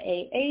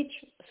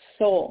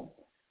 soul.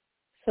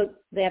 So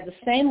they have the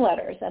same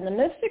letters. And the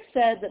mystics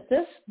said that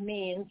this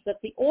means that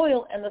the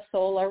oil and the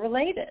soul are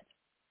related.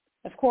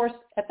 Of course,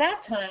 at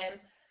that time,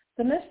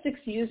 the mystics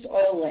used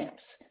oil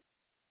lamps.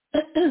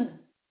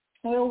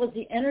 Oil was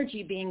the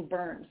energy being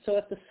burned. So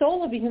if the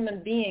soul of a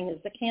human being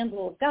is the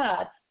candle of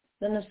God,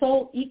 then the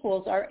soul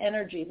equals our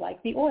energy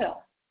like the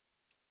oil.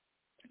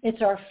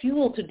 It's our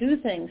fuel to do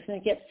things and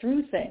to get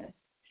through things.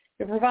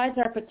 It provides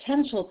our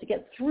potential to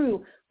get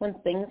through when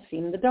things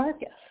seem the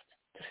darkest,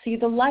 to see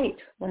the light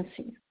when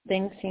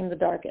things seem the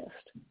darkest.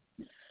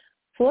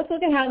 So let's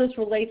look at how this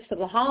relates to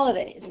the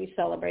holidays we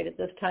celebrate at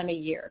this time of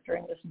year,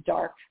 during this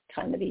dark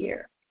time of the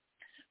year.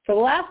 For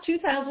the last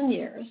 2,000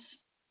 years,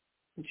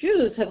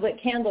 Jews have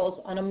lit candles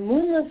on a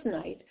moonless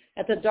night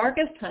at the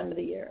darkest time of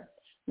the year.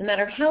 No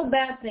matter how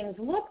bad things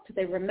looked,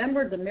 they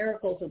remembered the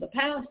miracles of the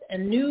past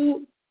and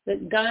knew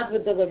that God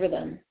would deliver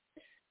them.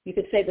 You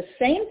could say the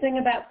same thing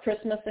about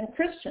Christmas and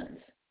Christians.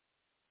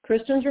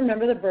 Christians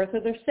remember the birth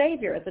of their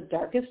Savior at the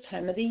darkest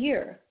time of the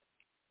year.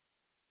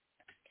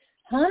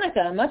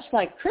 Hanukkah, much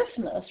like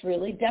Christmas,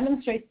 really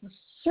demonstrates the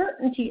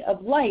certainty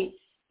of light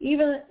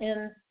even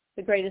in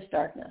the greatest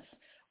darkness.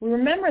 We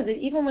remember that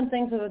even when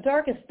things are the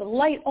darkest, the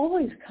light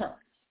always comes.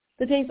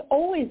 The days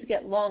always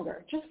get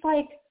longer, just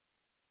like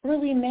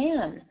early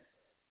man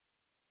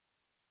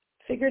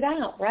figured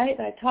out, right?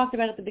 I talked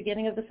about at the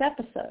beginning of this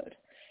episode.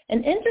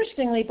 And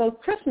interestingly, both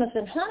Christmas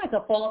and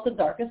Hanukkah fall at the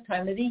darkest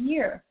time of the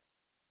year,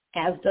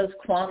 as does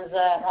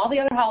Kwanzaa and all the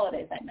other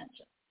holidays I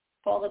mentioned.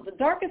 Fall at the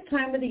darkest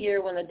time of the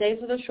year when the days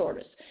are the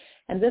shortest.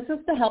 And this is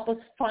to help us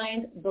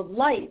find the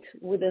light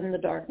within the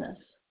darkness.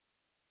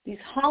 These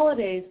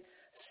holidays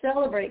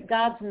celebrate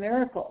God's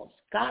miracles,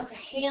 God's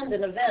hand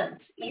in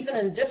events, even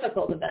in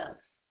difficult events.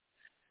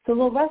 So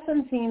the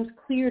lesson seems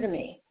clear to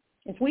me.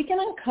 If we can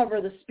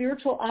uncover the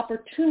spiritual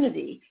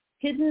opportunity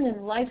hidden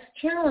in life's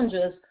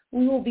challenges,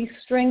 we will be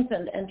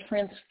strengthened and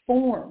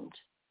transformed.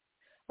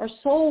 Our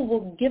soul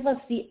will give us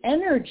the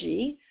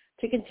energy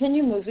to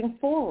continue moving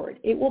forward.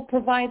 It will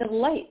provide a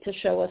light to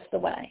show us the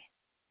way.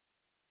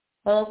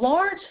 On a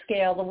large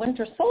scale, the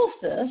winter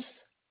solstice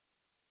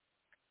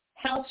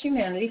helps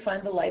humanity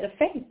find the light of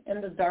faith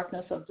in the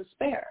darkness of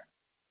despair.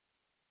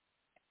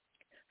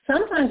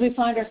 Sometimes we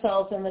find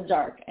ourselves in the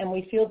dark and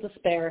we feel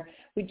despair.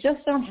 We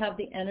just don't have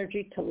the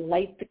energy to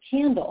light the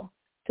candle,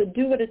 to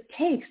do what it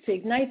takes to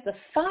ignite the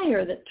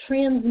fire that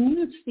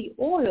transmutes the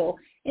oil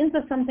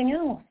into something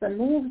else and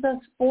moves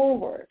us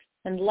forward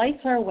and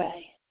lights our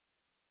way.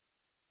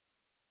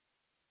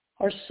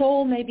 Our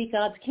soul may be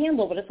God's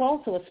candle, but it's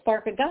also a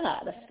spark of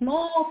God, a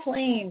small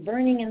flame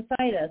burning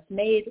inside us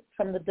made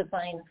from the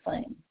divine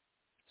flame.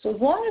 So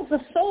as long as the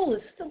soul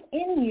is still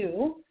in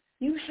you,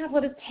 you have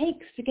what it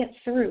takes to get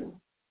through.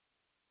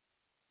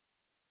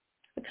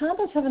 The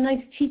Kabbalists have a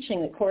nice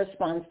teaching that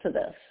corresponds to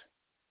this.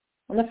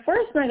 On the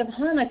first night of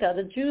Hanukkah,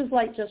 the Jews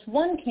light just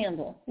one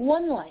candle,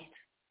 one light.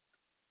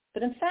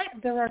 But in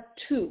fact, there are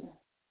two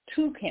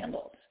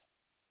candles,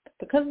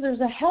 because there's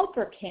a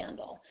helper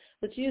candle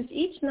that's used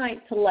each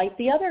night to light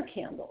the other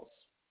candles.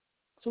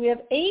 So we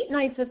have 8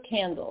 nights of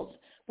candles,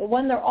 but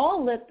when they're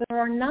all lit, there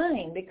are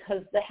 9,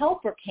 because the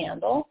helper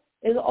candle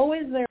is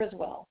always there as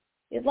well.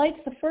 It lights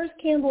the first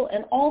candle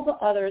and all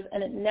the others,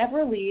 and it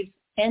never leaves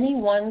any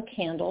one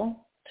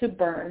candle to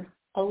burn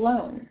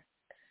alone.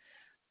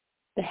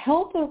 The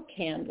helper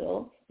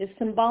candle is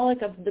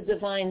symbolic of the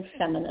divine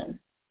feminine,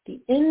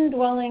 the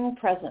indwelling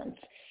presence,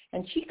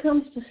 and she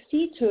comes to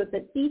see to it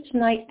that each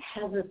night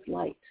has its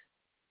light.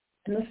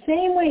 In the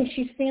same way,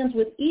 she stands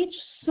with each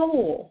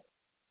soul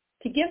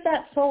to give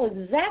that soul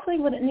exactly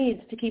what it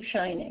needs to keep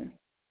shining,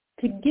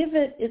 to give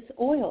it its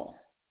oil.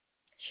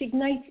 She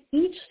ignites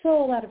each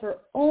soul out of her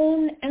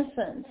own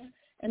essence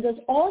and does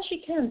all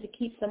she can to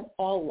keep them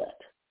all lit.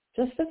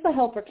 Just as the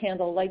helper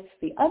candle lights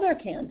the other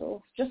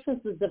candles, just as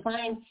the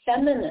divine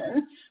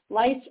feminine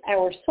lights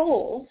our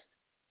souls,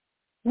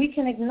 we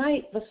can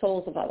ignite the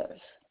souls of others.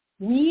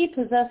 We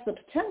possess the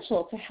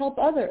potential to help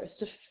others,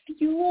 to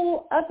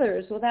fuel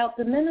others without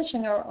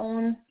diminishing our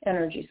own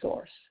energy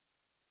source.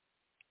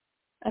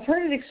 I've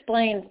heard it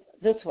explained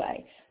this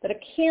way, that a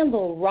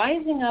candle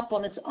rising up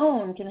on its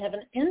own can have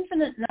an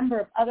infinite number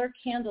of other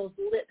candles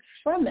lit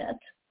from it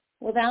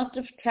without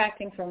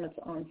detracting from its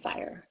own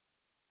fire.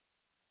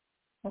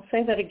 I'll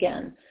say that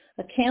again.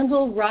 A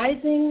candle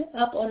rising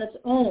up on its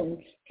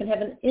own can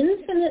have an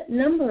infinite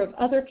number of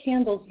other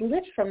candles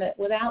lit from it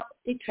without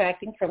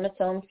detracting from its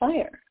own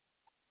fire.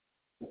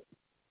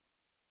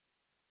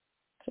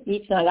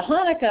 Each night of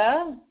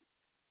Hanukkah,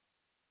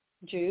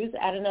 Jews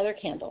add another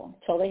candle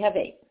till they have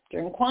 8.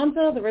 During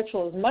Kwanzaa, the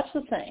ritual is much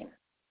the same.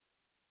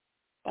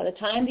 By the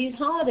time these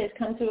holidays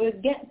come to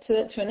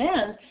an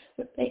end,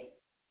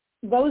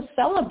 those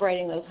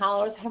celebrating those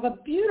holidays have a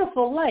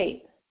beautiful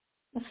light,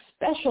 a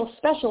special,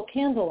 special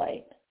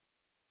candlelight.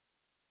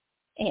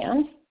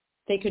 And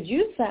they could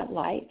use that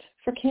light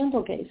for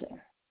candle gazing.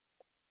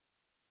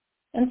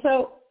 And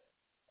so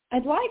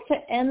I'd like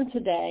to end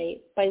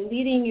today by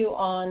leading you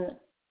on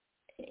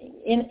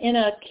in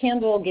a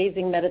candle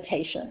gazing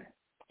meditation.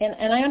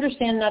 And I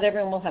understand not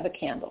everyone will have a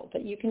candle,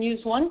 but you can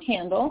use one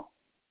candle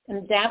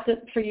and adapt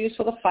it for use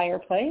with a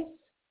fireplace.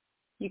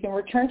 You can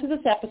return to this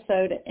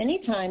episode at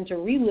any time to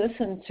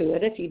re-listen to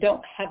it if you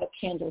don't have a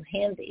candle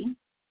handy.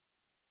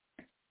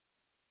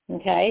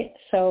 Okay,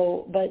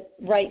 but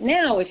right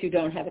now, if you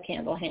don't have a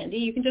candle handy,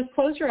 you can just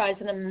close your eyes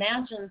and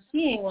imagine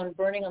seeing one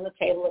burning on the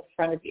table in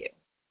front of you.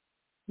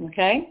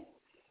 Okay?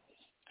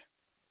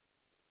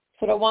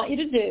 So what I want you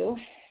to do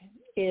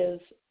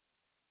is,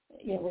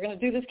 we're going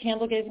to do this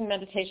candle gazing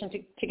meditation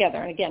together.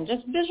 And again,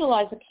 just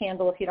visualize a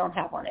candle if you don't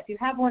have one. If you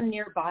have one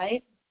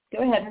nearby,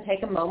 go ahead and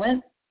take a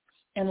moment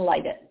and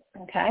light it.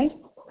 Okay?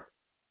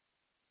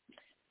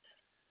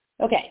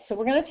 Okay, so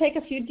we're going to take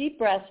a few deep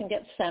breaths and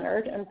get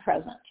centered and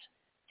present.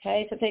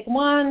 Okay, so take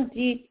one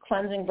deep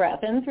cleansing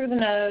breath in through the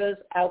nose,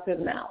 out through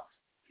the mouth.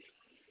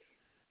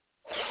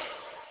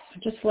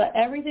 Just let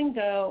everything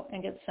go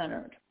and get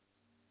centered.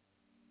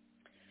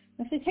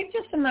 And so take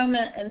just a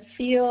moment and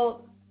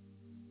feel,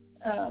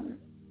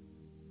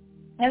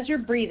 as you're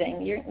breathing,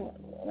 so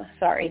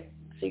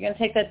you're going to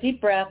take that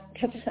deep breath,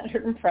 get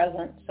centered and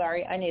present.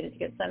 Sorry, I needed to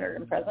get centered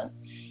and present.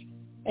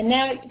 And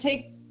now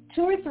take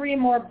 2 or 3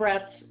 more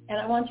breaths, and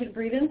I want you to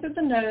breathe in through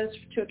the nose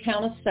to a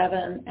count of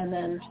 7, and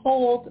then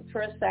hold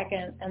for a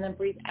second, and then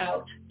breathe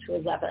out to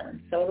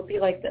 11. So it'll be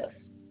like this.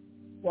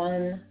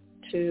 1,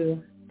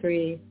 2,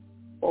 3,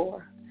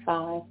 4,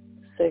 5,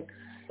 6,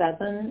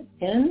 7.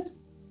 In.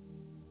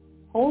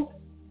 Hold.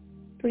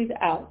 Breathe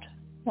out.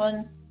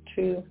 1,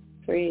 2,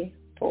 3,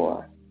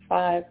 4,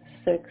 5,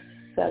 6,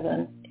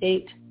 7,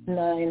 8,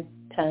 9,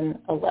 10,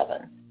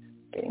 11.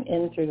 Breathing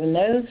in through the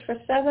nose for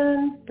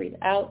 7. Breathe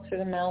out through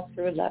the mouth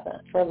for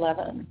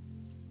 11.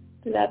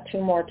 Do that 2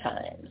 more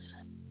times.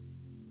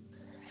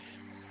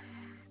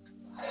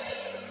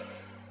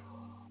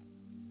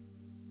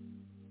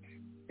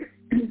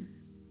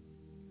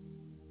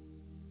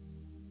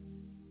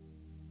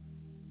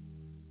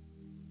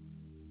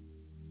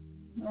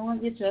 I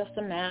want you to just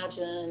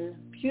imagine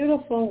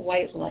beautiful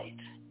white light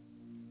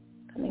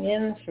coming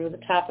in through the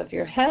top of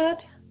your head,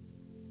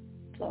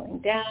 flowing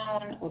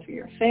down over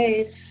your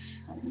face,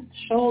 and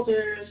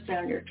shoulders,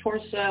 down your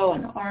torso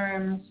and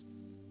arms,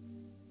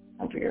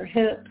 over your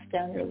hips,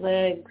 down your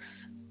legs,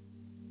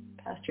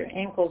 past your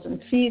ankles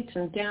and feet,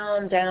 and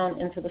down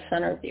into the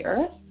center of the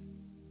earth,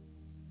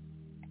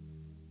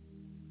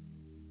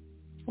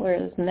 where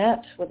it is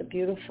met with a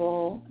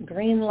beautiful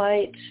green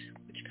light,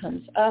 which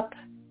comes up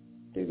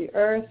through the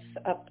earth,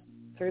 up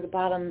through the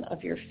bottom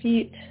of your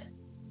feet,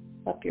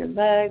 up your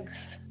legs,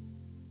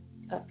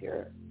 up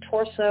your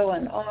torso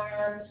and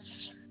arms,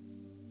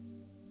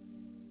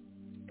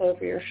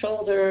 over your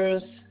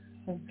shoulders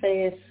and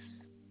face,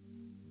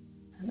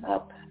 and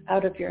up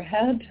out of your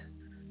head,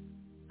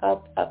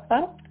 up,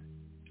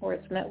 where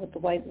it's met with the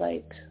white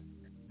light.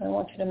 I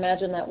want you to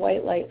imagine that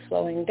white light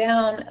flowing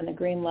down and the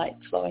green light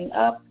flowing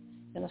up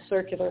in a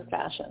circular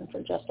fashion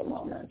for just a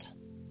moment.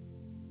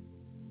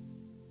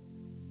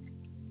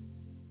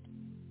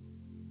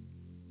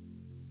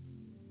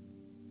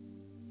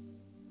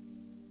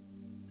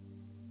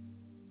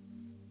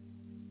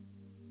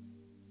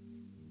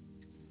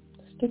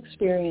 Just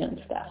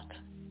experience that.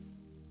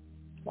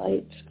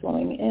 Light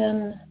flowing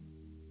in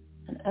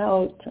and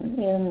out and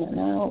in and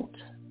out.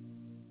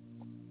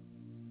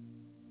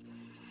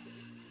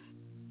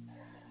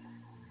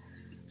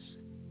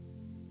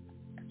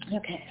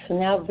 Okay, so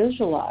now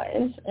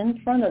visualize in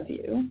front of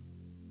you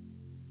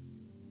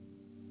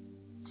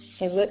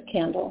a lit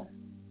candle,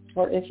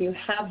 or if you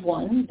have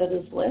one that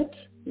is lit,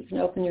 you can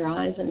open your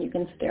eyes and you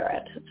can stare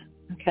at it,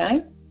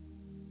 okay?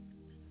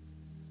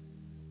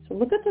 So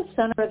look at the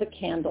center of the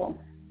candle,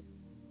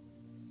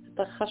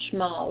 the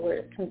chashmal,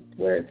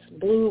 where it's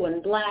blue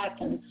and black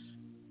and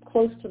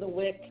close to the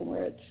wick, and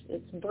where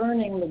it's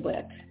burning the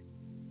wick,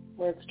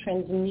 where it's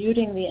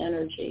transmuting the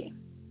energy.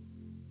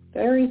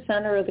 Very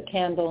center of the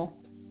candle,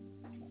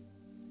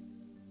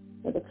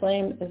 where the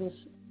flame is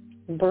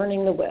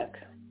burning the wick.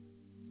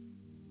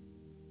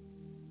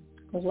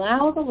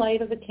 Allow the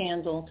light of the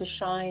candle to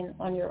shine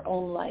on your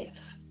own life.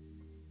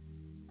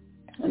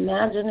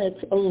 Imagine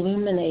it's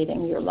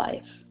illuminating your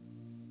life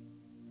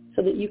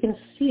so that you can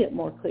see it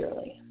more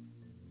clearly.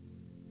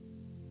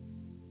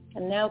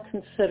 And now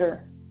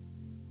consider,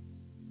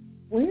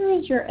 where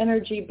is your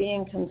energy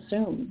being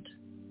consumed?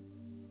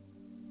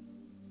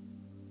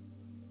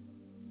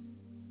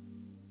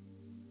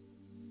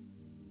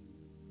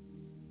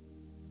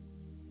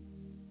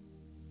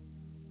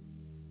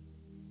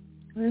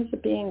 Where is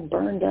it being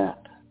burned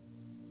up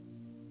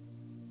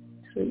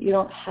so that that you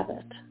don't have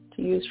it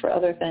to use for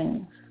other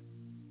things.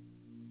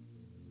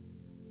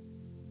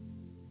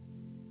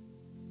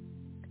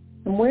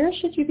 And where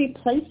should you be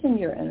placing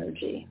your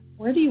energy?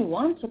 Where do you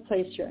want to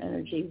place your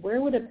energy?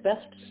 Where would it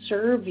best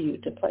serve you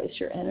to place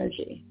your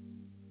energy?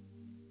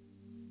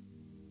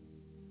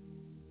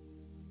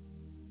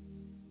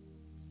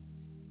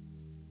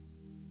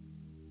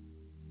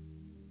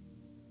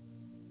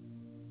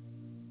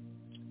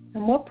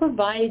 And what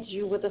provides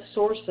you with a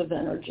source of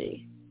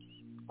energy?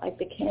 Like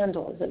the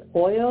candle, is it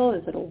oil?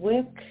 Is it a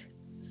wick?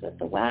 Is it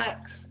the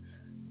wax?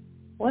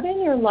 What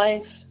in your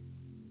life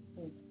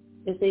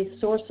is a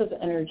source of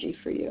energy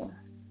for you?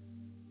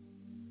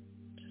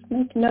 Just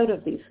make note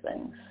of these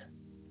things.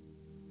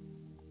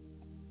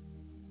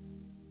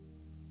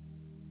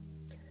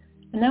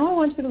 And now I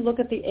want you to look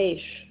at the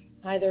Aish,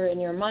 either in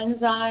your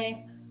mind's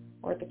eye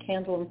or at the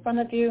candle in front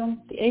of you.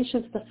 The Aish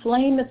is the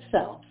flame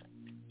itself,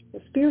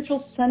 the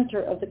spiritual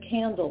center of the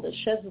candle that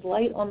sheds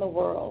light on the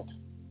world.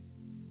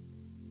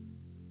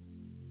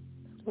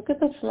 Look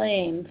at the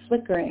flame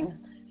flickering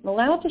and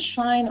allow it to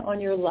shine on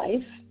your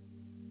life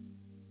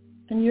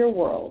and your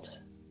world,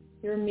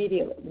 your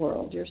immediate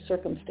world, your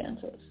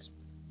circumstances.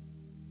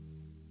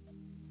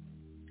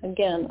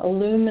 Again,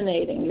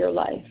 illuminating your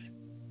life.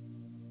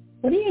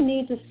 What do you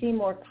need to see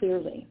more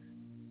clearly?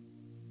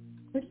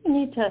 Where do you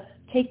need to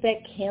take that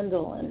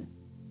candle and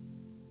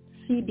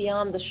see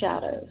beyond the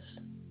shadows?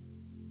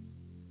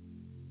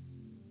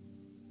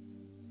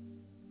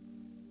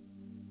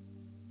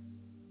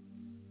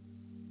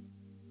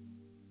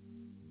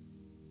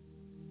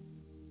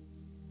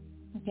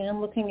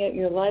 Again, looking at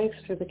your life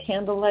through the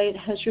candlelight,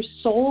 has your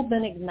soul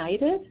been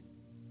ignited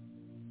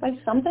by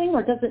something,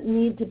 or does it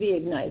need to be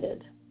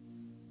ignited?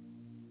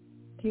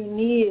 Do you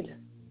need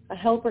a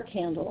helper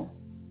candle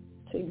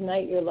to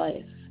ignite your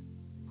life,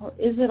 or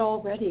is it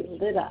already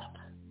lit up?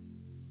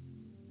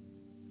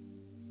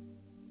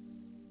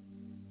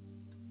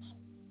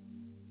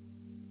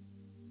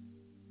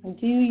 And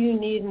do you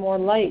need more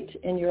light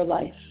in your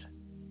life?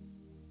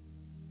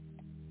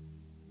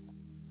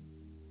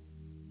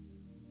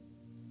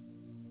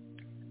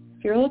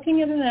 If you're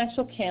looking at an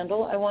actual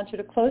candle, I want you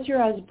to close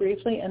your eyes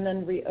briefly and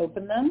then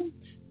reopen them.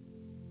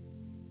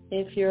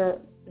 If you're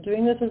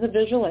doing this as a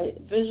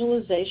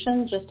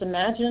visualization, just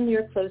imagine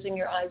you're closing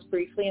your eyes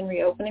briefly and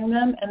reopening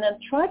them, and then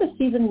try to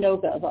see the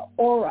noga, the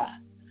aura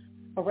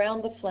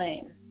around the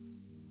flame,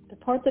 the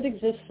part that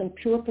exists in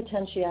pure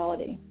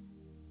potentiality.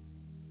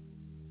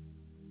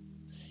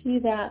 See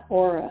that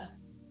aura,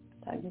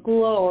 that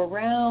glow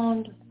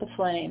around the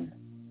flame.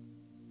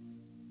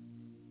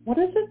 What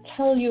does it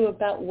tell you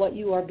about what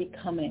you are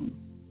becoming?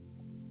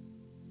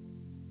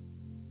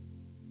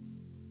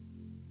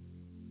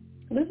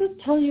 What does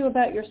it tell you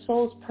about your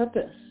soul's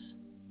purpose?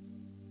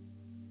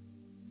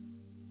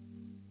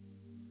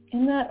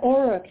 In that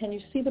aura, can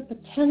you see the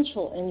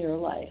potential in your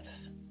life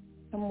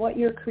and what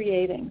you're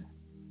creating?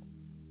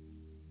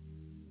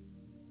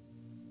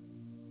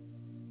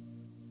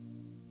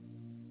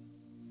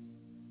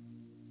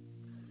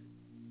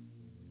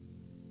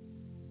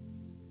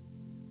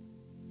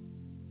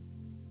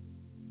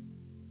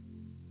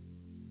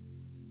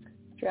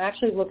 If you're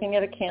actually looking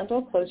at a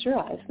candle, close your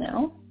eyes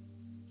now.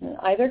 In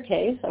either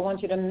case, I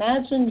want you to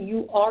imagine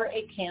you are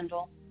a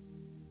candle.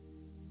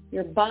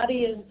 Your body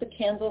is the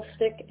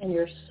candlestick and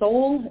your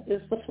soul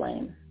is the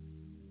flame.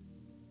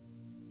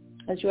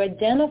 As you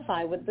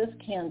identify with this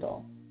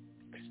candle,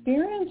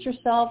 experience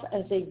yourself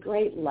as a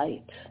great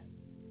light.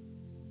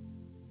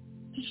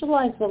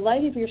 Visualize the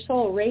light of your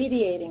soul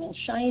radiating and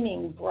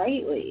shining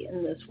brightly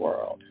in this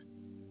world.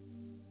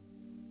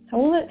 How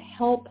will it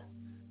help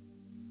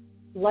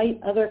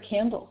light other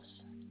candles?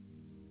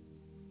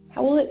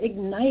 How will it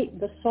ignite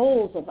the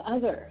souls of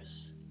others?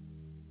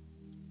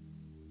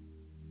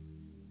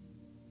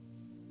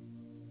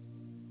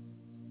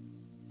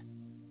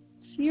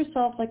 See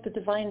yourself like the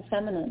divine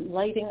feminine,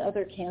 lighting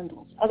other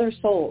candles, other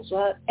souls,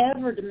 without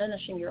ever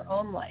diminishing your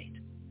own light,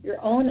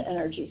 your own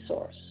energy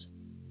source.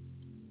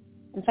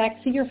 In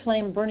fact, see your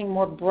flame burning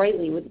more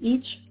brightly with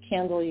each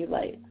candle you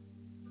light.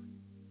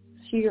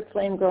 See your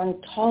flame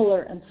growing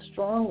taller and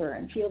stronger,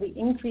 and feel the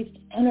increased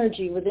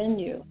energy within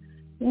you,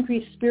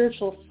 increased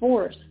spiritual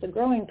force, the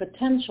growing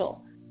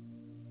potential,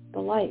 the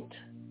light.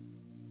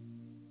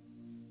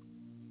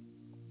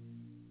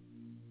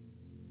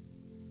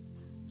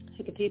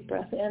 Take a deep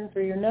breath in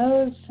through your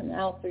nose and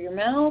out through your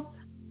mouth.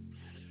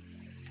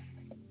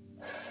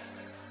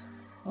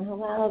 And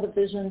allow the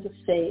vision to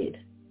fade,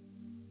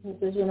 the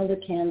vision of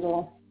the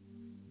candle.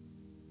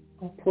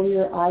 Or pull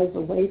your eyes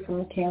away from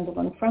the candle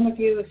in front of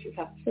you if you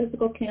have a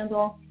physical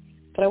candle.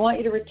 But I want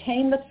you to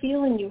retain the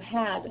feeling you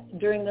had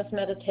during this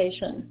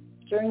meditation,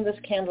 during this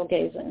candle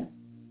gazing.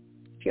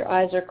 If your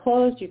eyes are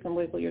closed, you can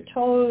wiggle your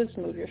toes,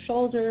 move your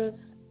shoulders.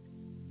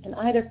 In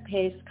either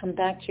case, come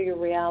back to your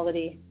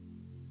reality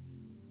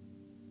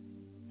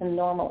and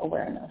normal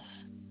awareness.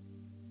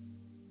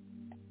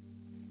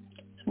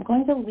 So I'm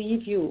going to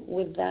leave you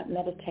with that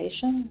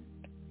meditation.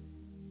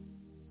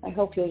 I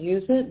hope you'll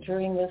use it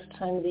during this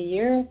time of the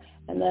year,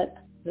 and that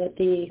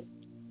the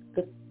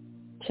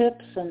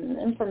tips and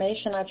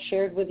information I've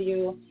shared with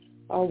you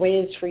are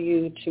ways for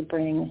you to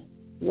bring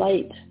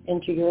light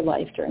into your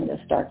life during this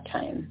dark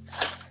time.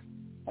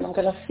 And I'm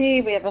going to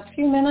see, we have a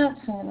few minutes.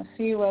 I'm going to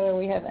see whether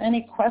we have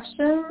any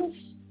questions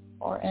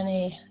or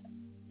any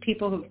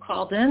people who've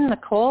called in.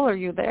 Nicole, are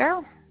you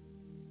there?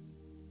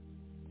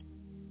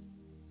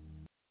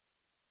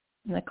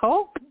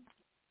 Nicole?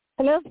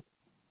 Hello?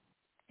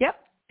 Yep.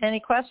 Any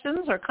questions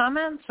or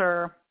comments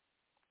or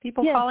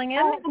people Yes, calling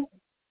in?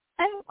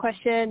 I have a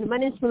question. My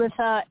name is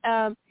Melissa.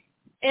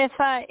 If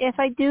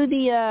I do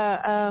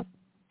the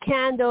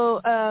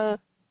candle,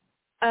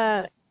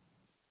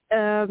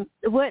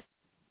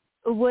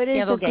 what is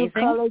Candle the good gazing?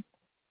 color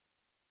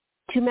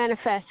to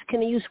manifest?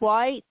 Can I use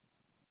white?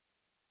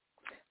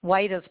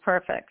 White is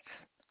perfect.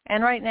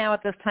 And right now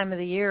at this time of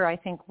the year, I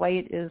think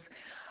white is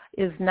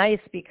nice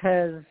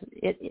because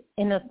it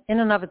in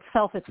and of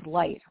itself, it's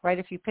light, right?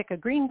 If you pick a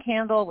green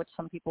candle, which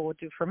some people would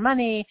do for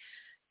money,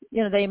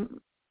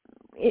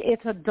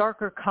 it's a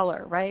darker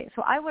color, right?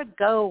 So I would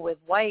go with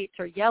white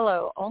or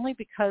yellow only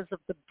because of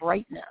the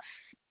brightness,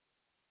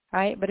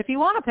 right? But if you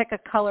want to pick a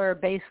color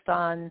based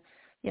on,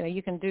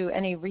 you can do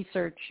any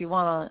research you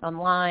want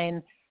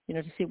online,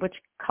 to see which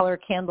color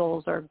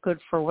candles are good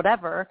for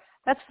whatever,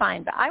 that's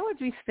fine. But I would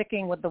be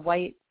sticking with the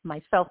white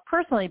myself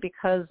personally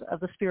because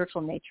of the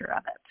spiritual nature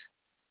of it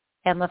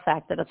and the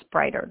fact that it's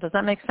brighter. Does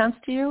that make sense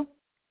to you?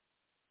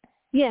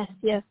 Yes.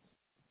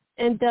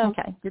 And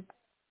okay.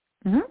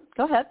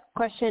 Go ahead.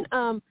 Question.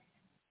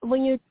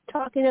 When you're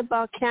talking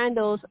about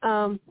candles,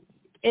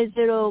 is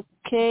it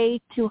okay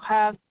to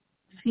have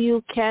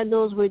few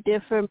candles with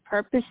different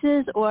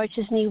purposes, or I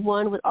just need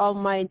one with all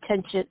my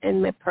intention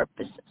and my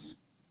purposes?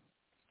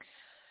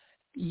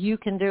 You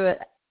can do it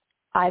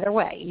either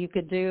way. You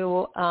could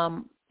do,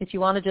 if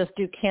you want to just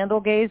do candle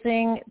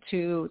gazing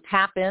to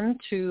tap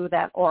into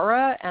that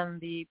aura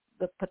and the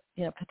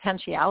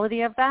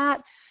potentiality of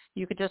that,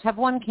 you could just have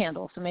one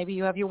candle. So maybe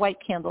you have your white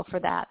candle for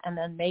that, and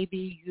then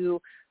maybe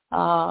you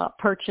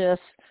purchase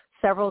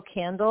several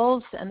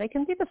candles, and they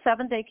can be the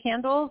 7-day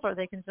candles, or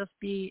they can just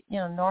be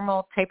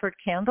normal tapered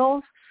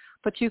candles.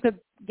 But you could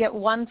get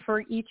one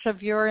for each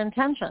of your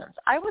intentions.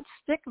 I would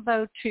stick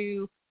though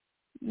to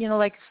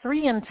like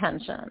 3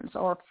 intentions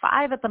or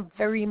 5 at the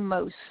very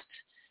most,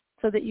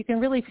 so that you can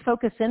really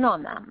focus in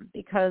on them.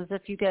 Because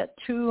if you get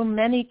too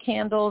many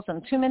candles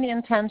and too many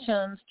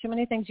intentions, too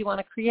many things you want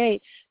to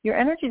create, your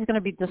energy is going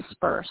to be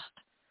dispersed.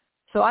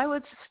 So I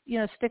would,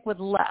 stick with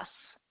less.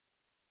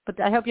 But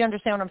I hope you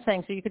understand what I'm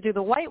saying. So you could do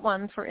the white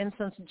one, for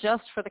instance,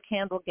 just for the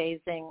candle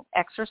gazing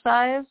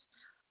exercise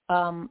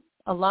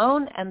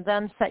alone, and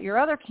then set your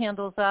other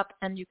candles up,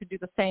 and you could do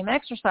the same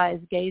exercise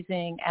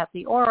gazing at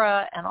the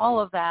aura and all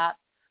of that,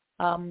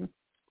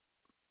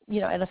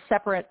 at a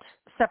separate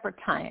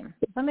time.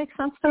 Does that make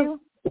sense to you?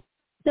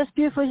 That's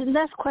beautiful.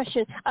 Last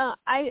question.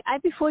 I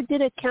before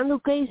did a candle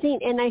gazing,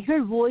 and I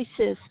heard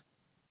voices.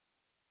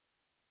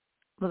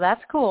 Well,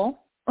 that's cool.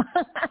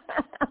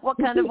 What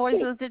kind of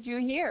voices did you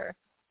hear?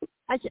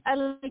 I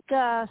like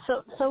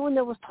someone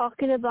that was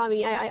talking about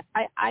me.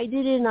 I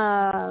didn't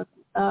ask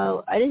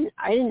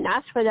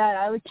for that.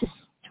 I was just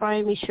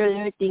trying to make sure that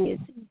everything is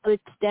good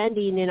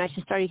standing, and I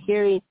just started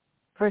hearing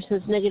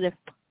person's negative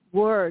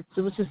words.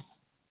 It was just.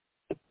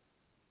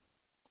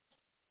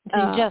 So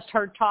you just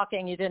heard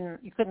talking. You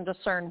couldn't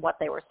discern what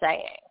they were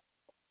saying.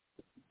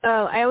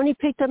 I only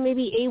picked up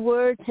maybe 8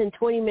 words in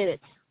 20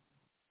 minutes,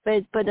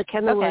 but the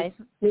candle was.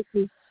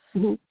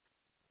 Mm-hmm.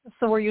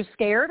 So were you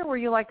scared, or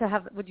would you like to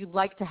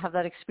have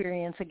that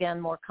experience again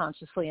more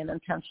consciously and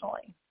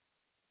intentionally?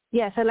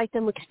 Yes, I like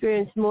them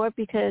experience more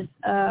because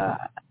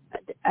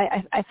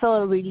I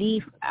felt a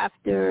relief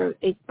after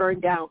it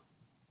burned down.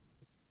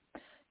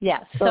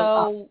 Yes.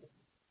 So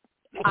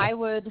I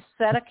would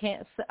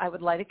I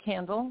would light a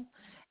candle,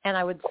 and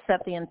I would set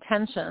the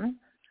intention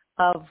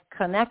of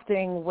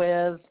connecting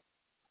with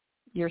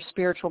your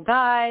spiritual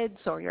guides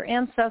or your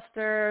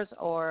ancestors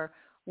or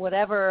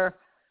whatever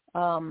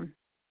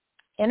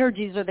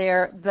energies are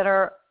there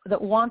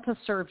that want to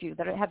serve you,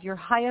 that have your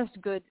highest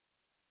good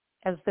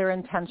as their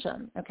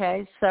intention.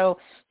 Okay, so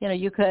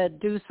you could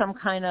do some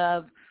kind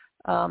of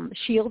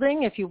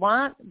shielding if you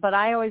want, but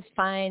I always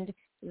find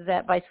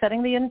that by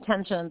setting the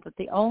intention that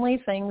the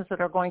only things that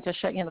are going to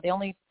show, the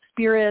only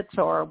spirits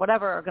or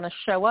whatever are going to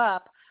show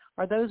up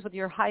are those with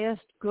your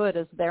highest good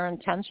as their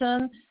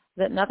intention,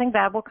 that nothing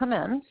bad will come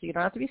in. So you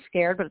don't have to be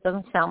scared, but it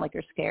doesn't sound like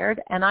you're scared.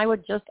 And I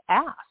would just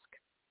ask,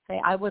 say,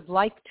 I would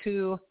like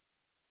to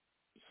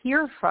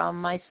hear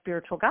from my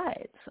spiritual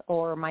guides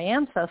or my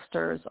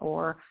ancestors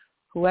or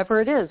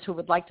whoever it is who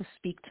would like to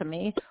speak to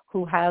me,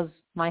 who has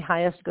my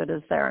highest good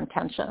as their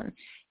intention,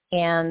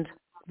 and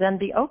then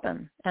be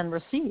open and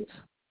receive.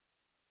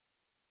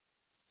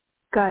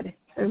 Got it.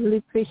 I really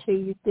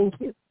appreciate you. Thank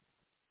you.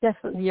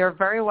 Definitely. You're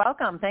very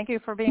welcome. Thank you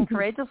for being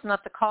courageous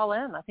enough to call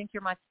in. I think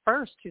you're my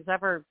first who's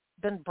ever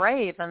been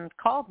brave and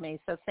called me.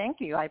 So thank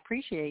you. I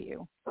appreciate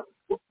you.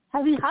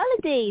 Happy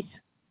holidays.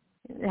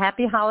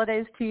 Happy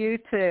holidays to you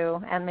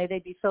too. And may they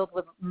be filled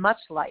with much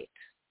light.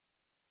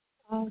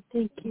 Oh,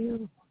 thank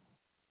you.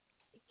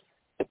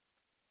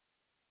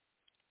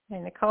 Hey,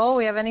 Nicole,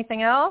 we have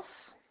anything else?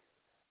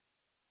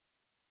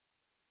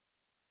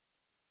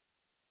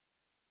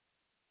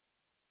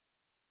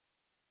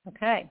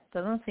 Okay,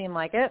 doesn't seem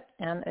like it,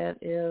 and it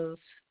is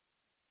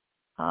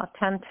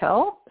 10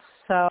 till.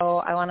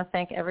 So I want to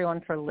thank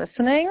everyone for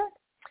listening,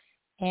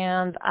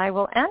 and I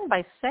will end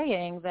by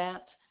saying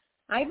that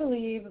I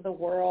believe the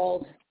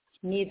world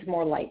needs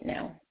more light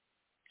now.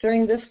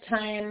 During this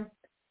time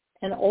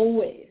and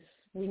always,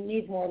 we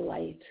need more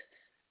light.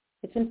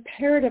 It's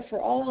imperative for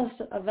all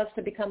of us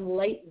to become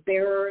light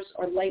bearers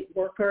or light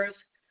workers.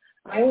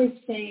 I always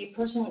say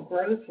personal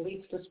growth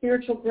leads to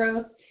spiritual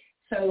growth.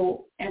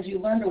 So as you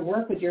learn to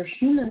work with your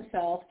human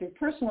self through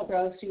personal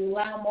growth, so you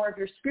allow more of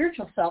your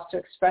spiritual self to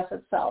express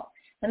itself.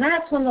 And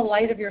that's when the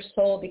light of your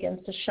soul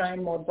begins to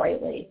shine more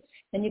brightly.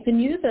 And you can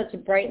use it to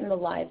brighten the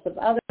lives of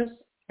others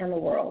and the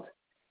world.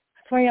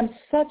 That's why I'm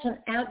such an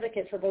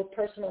advocate for both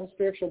personal and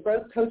spiritual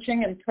growth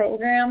coaching and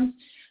programs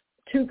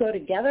to go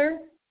together,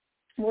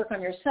 work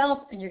on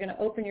yourself, and you're going to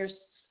open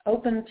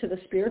to the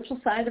spiritual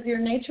side of your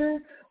nature,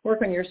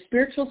 work on your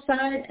spiritual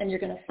side, and you're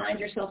going to find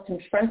yourself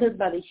confronted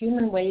by the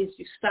human ways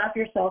you stop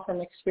yourself from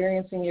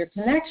experiencing your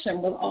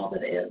connection with all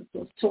that is,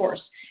 the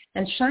source,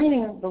 and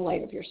shining the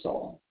light of your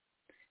soul.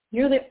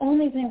 You're the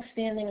only thing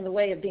standing in the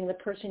way of being the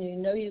person you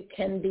know you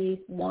can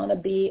be, want to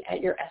be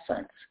at your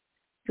essence.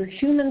 Your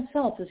human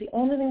self is the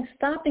only thing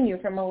stopping you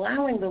from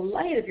allowing the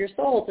light of your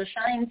soul to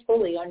shine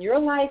fully on your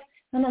life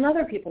and on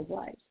other people's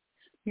lives.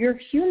 Your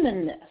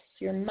humanness,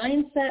 your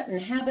mindset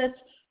and habits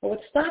are what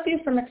stop you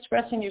from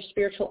expressing your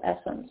spiritual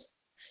essence.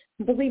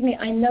 And believe me,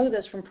 I know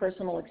this from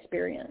personal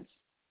experience.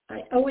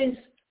 I always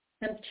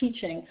am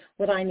teaching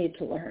what I need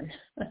to learn.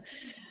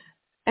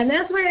 And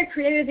that's why I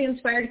created the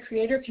Inspired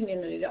Creator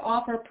community, to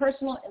offer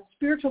personal and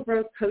spiritual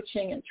growth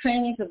coaching and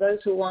training to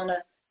those who want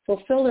to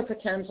fulfill their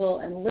potential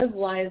and live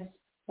lives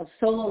of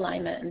soul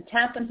alignment and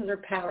tap into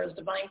their power as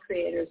divine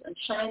creators and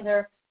shine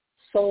their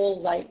soul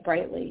light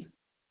brightly.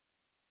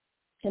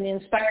 In the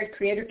Inspired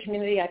Creator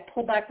community, I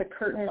pull back the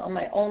curtain on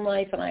my own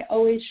life, and I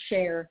always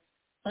share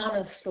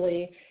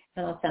honestly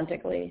and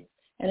authentically.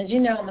 And as you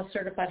know, I'm a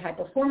certified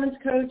high-performance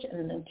coach and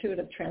an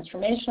intuitive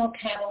transformational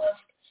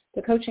catalyst.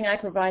 The coaching I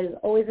provide is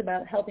always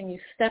about helping you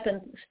step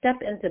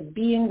into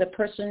being the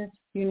person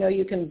you know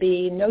you can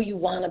be, know you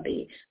want to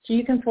be, so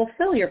you can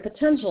fulfill your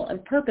potential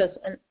and purpose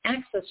and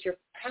access your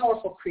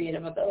powerful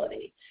creative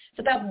ability. It's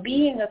about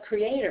being a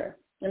creator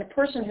and a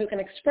person who can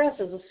express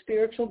as a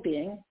spiritual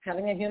being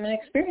having a human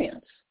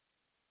experience.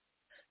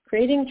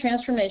 Creating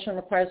transformation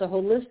requires a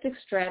holistic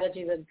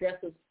strategy that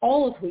addresses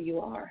all of who you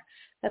are.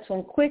 That's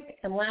when quick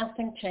and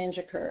lasting change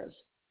occurs.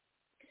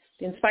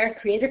 The Inspired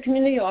Creator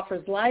community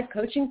offers live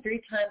coaching 3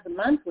 times a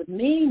month with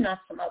me, not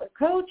some other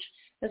coach,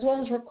 as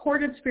well as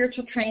recorded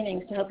spiritual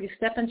trainings to help you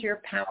step into your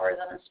power as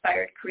an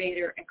inspired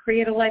creator and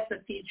create a life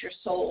that feeds your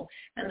soul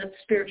and that's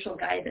spiritual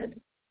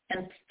guided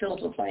and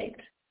filled with light.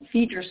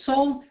 Feed your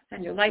soul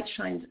and your light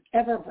shines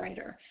ever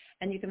brighter,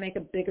 and you can make a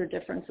bigger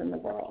difference in the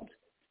world.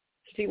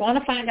 If you want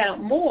to find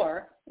out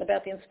more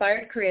about the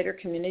Inspired Creator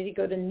community,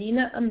 go to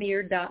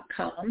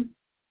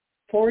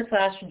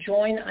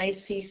ninaamir.com/join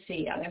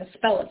ICC. I'm going to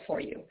spell it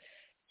for you.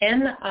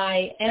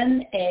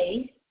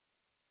 NINAAM,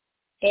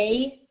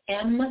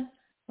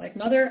 like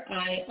mother,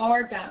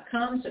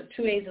 IR.com, so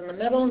 2 A's in the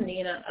middle,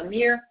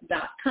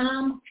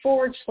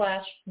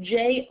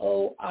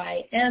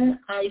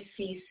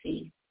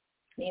 ninaamir.com/JOINICC.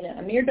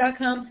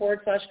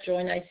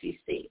 ninaamir.com/join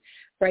ICC.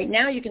 Right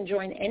now you can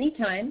join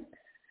anytime.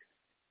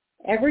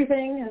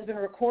 Everything has been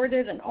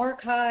recorded and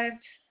archived.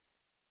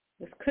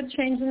 This could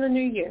change in the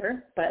new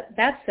year, but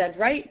that said,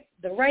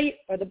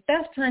 the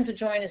best time to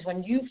join is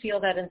when you feel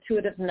that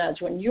intuitive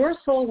nudge, when your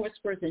soul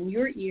whispers in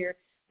your ear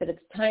that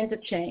it's time to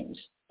change,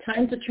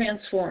 time to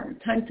transform,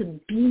 time to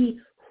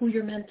be who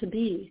you're meant to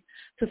be,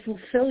 to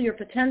fulfill your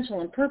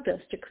potential and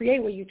purpose, to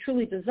create what you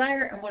truly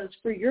desire and what is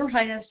for your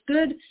highest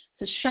good,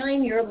 to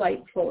shine your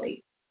light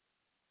fully.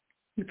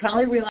 You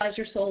probably realize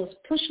your soul is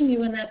pushing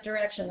you in that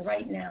direction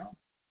right now.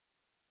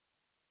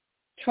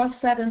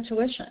 Trust that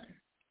intuition.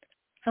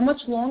 How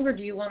much longer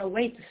do you want to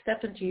wait to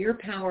step into your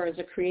power as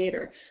a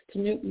creator,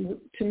 to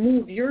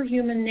move your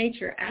human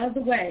nature out of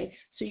the way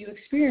so you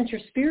experience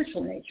your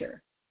spiritual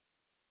nature?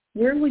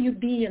 Where will you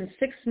be in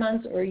 6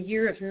 months or a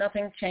year if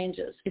nothing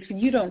changes, if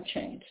you don't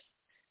change,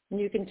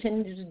 and you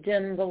continue to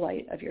dim the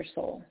light of your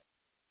soul?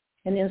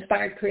 In the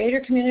Inspired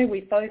Creator community,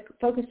 we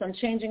focus on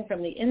changing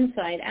from the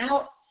inside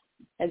out.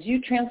 As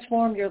you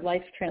transform, your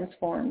life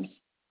transforms.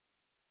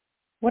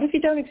 What if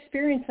you don't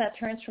experience that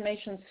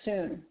transformation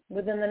soon,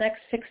 within the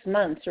next 6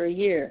 months or a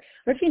year?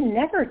 Or if you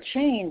never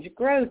change,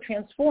 grow,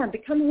 transform,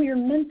 become who you're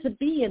meant to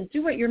be and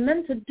do what you're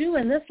meant to do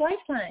in this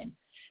lifetime?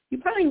 You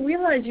probably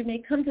realize you may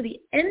come to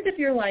the end of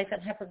your life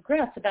and have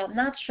regrets about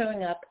not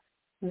showing up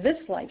this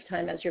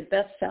lifetime as your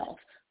best self,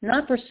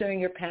 not pursuing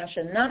your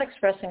passion, not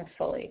expressing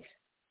fully.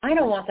 I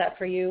don't want that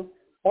for you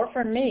or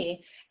for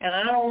me, and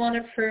I don't want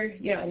it for,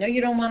 I know you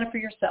don't want it for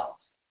yourself.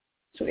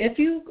 So if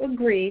you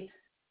agree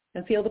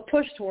and feel the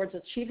push towards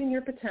achieving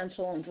your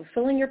potential and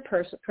fulfilling your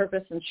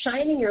purpose and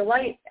shining your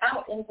light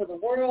out into the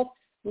world,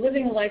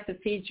 living a life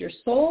that feeds your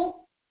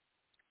soul.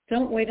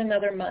 Don't wait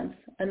another month,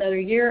 another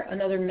year,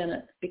 another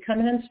minute. Become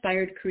an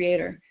inspired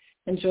creator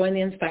and join the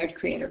Inspired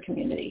Creator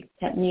community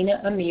at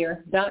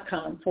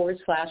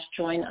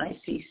ninaamir.com/join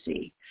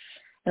ICC.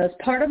 And as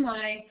part of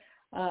my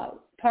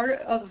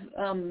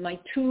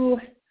 2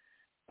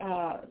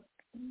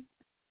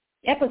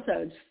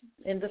 episodes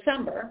in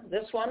December,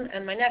 this one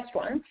and my next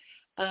one,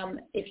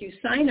 if you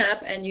sign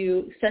up and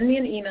you send me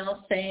an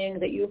email saying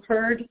that you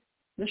heard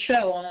the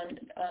show on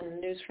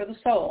News for the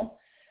Soul,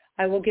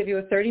 I will give you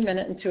a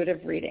 30-minute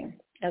intuitive reading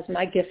as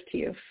my gift to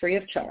you, free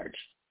of charge.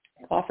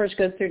 Offer's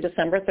good through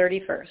December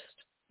 31st,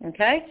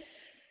 okay?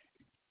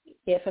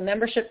 If a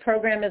membership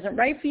program isn't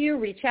right for you,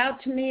 reach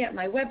out to me at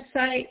my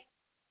website,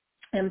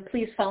 and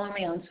please follow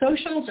me on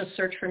social. Just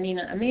search for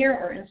Nina Amir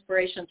or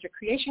Inspiration Through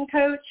Creation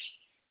Coach.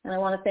 And I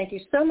want to thank you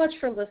so much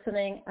for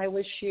listening. I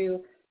wish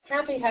you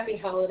happy, happy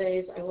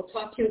holidays. I will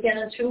talk to you again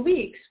in 2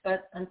 weeks,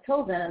 but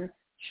until then,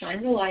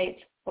 shine the light,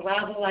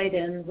 allow the light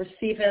in,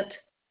 receive it,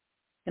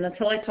 and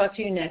until I talk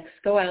to you next,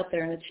 go out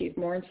there and achieve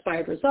more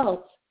inspired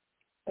results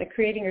by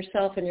creating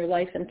yourself and your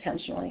life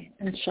intentionally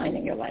and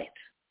shining your light.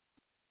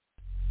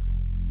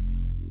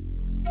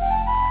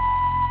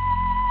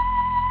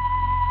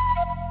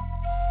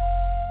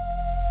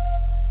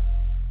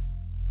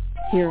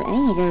 Hear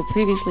all of our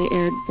previously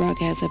aired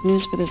broadcasts of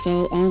News for the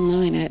Soul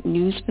online at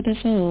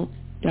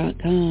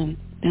newsforthesoul.com.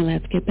 Now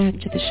let's get back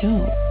to the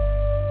show.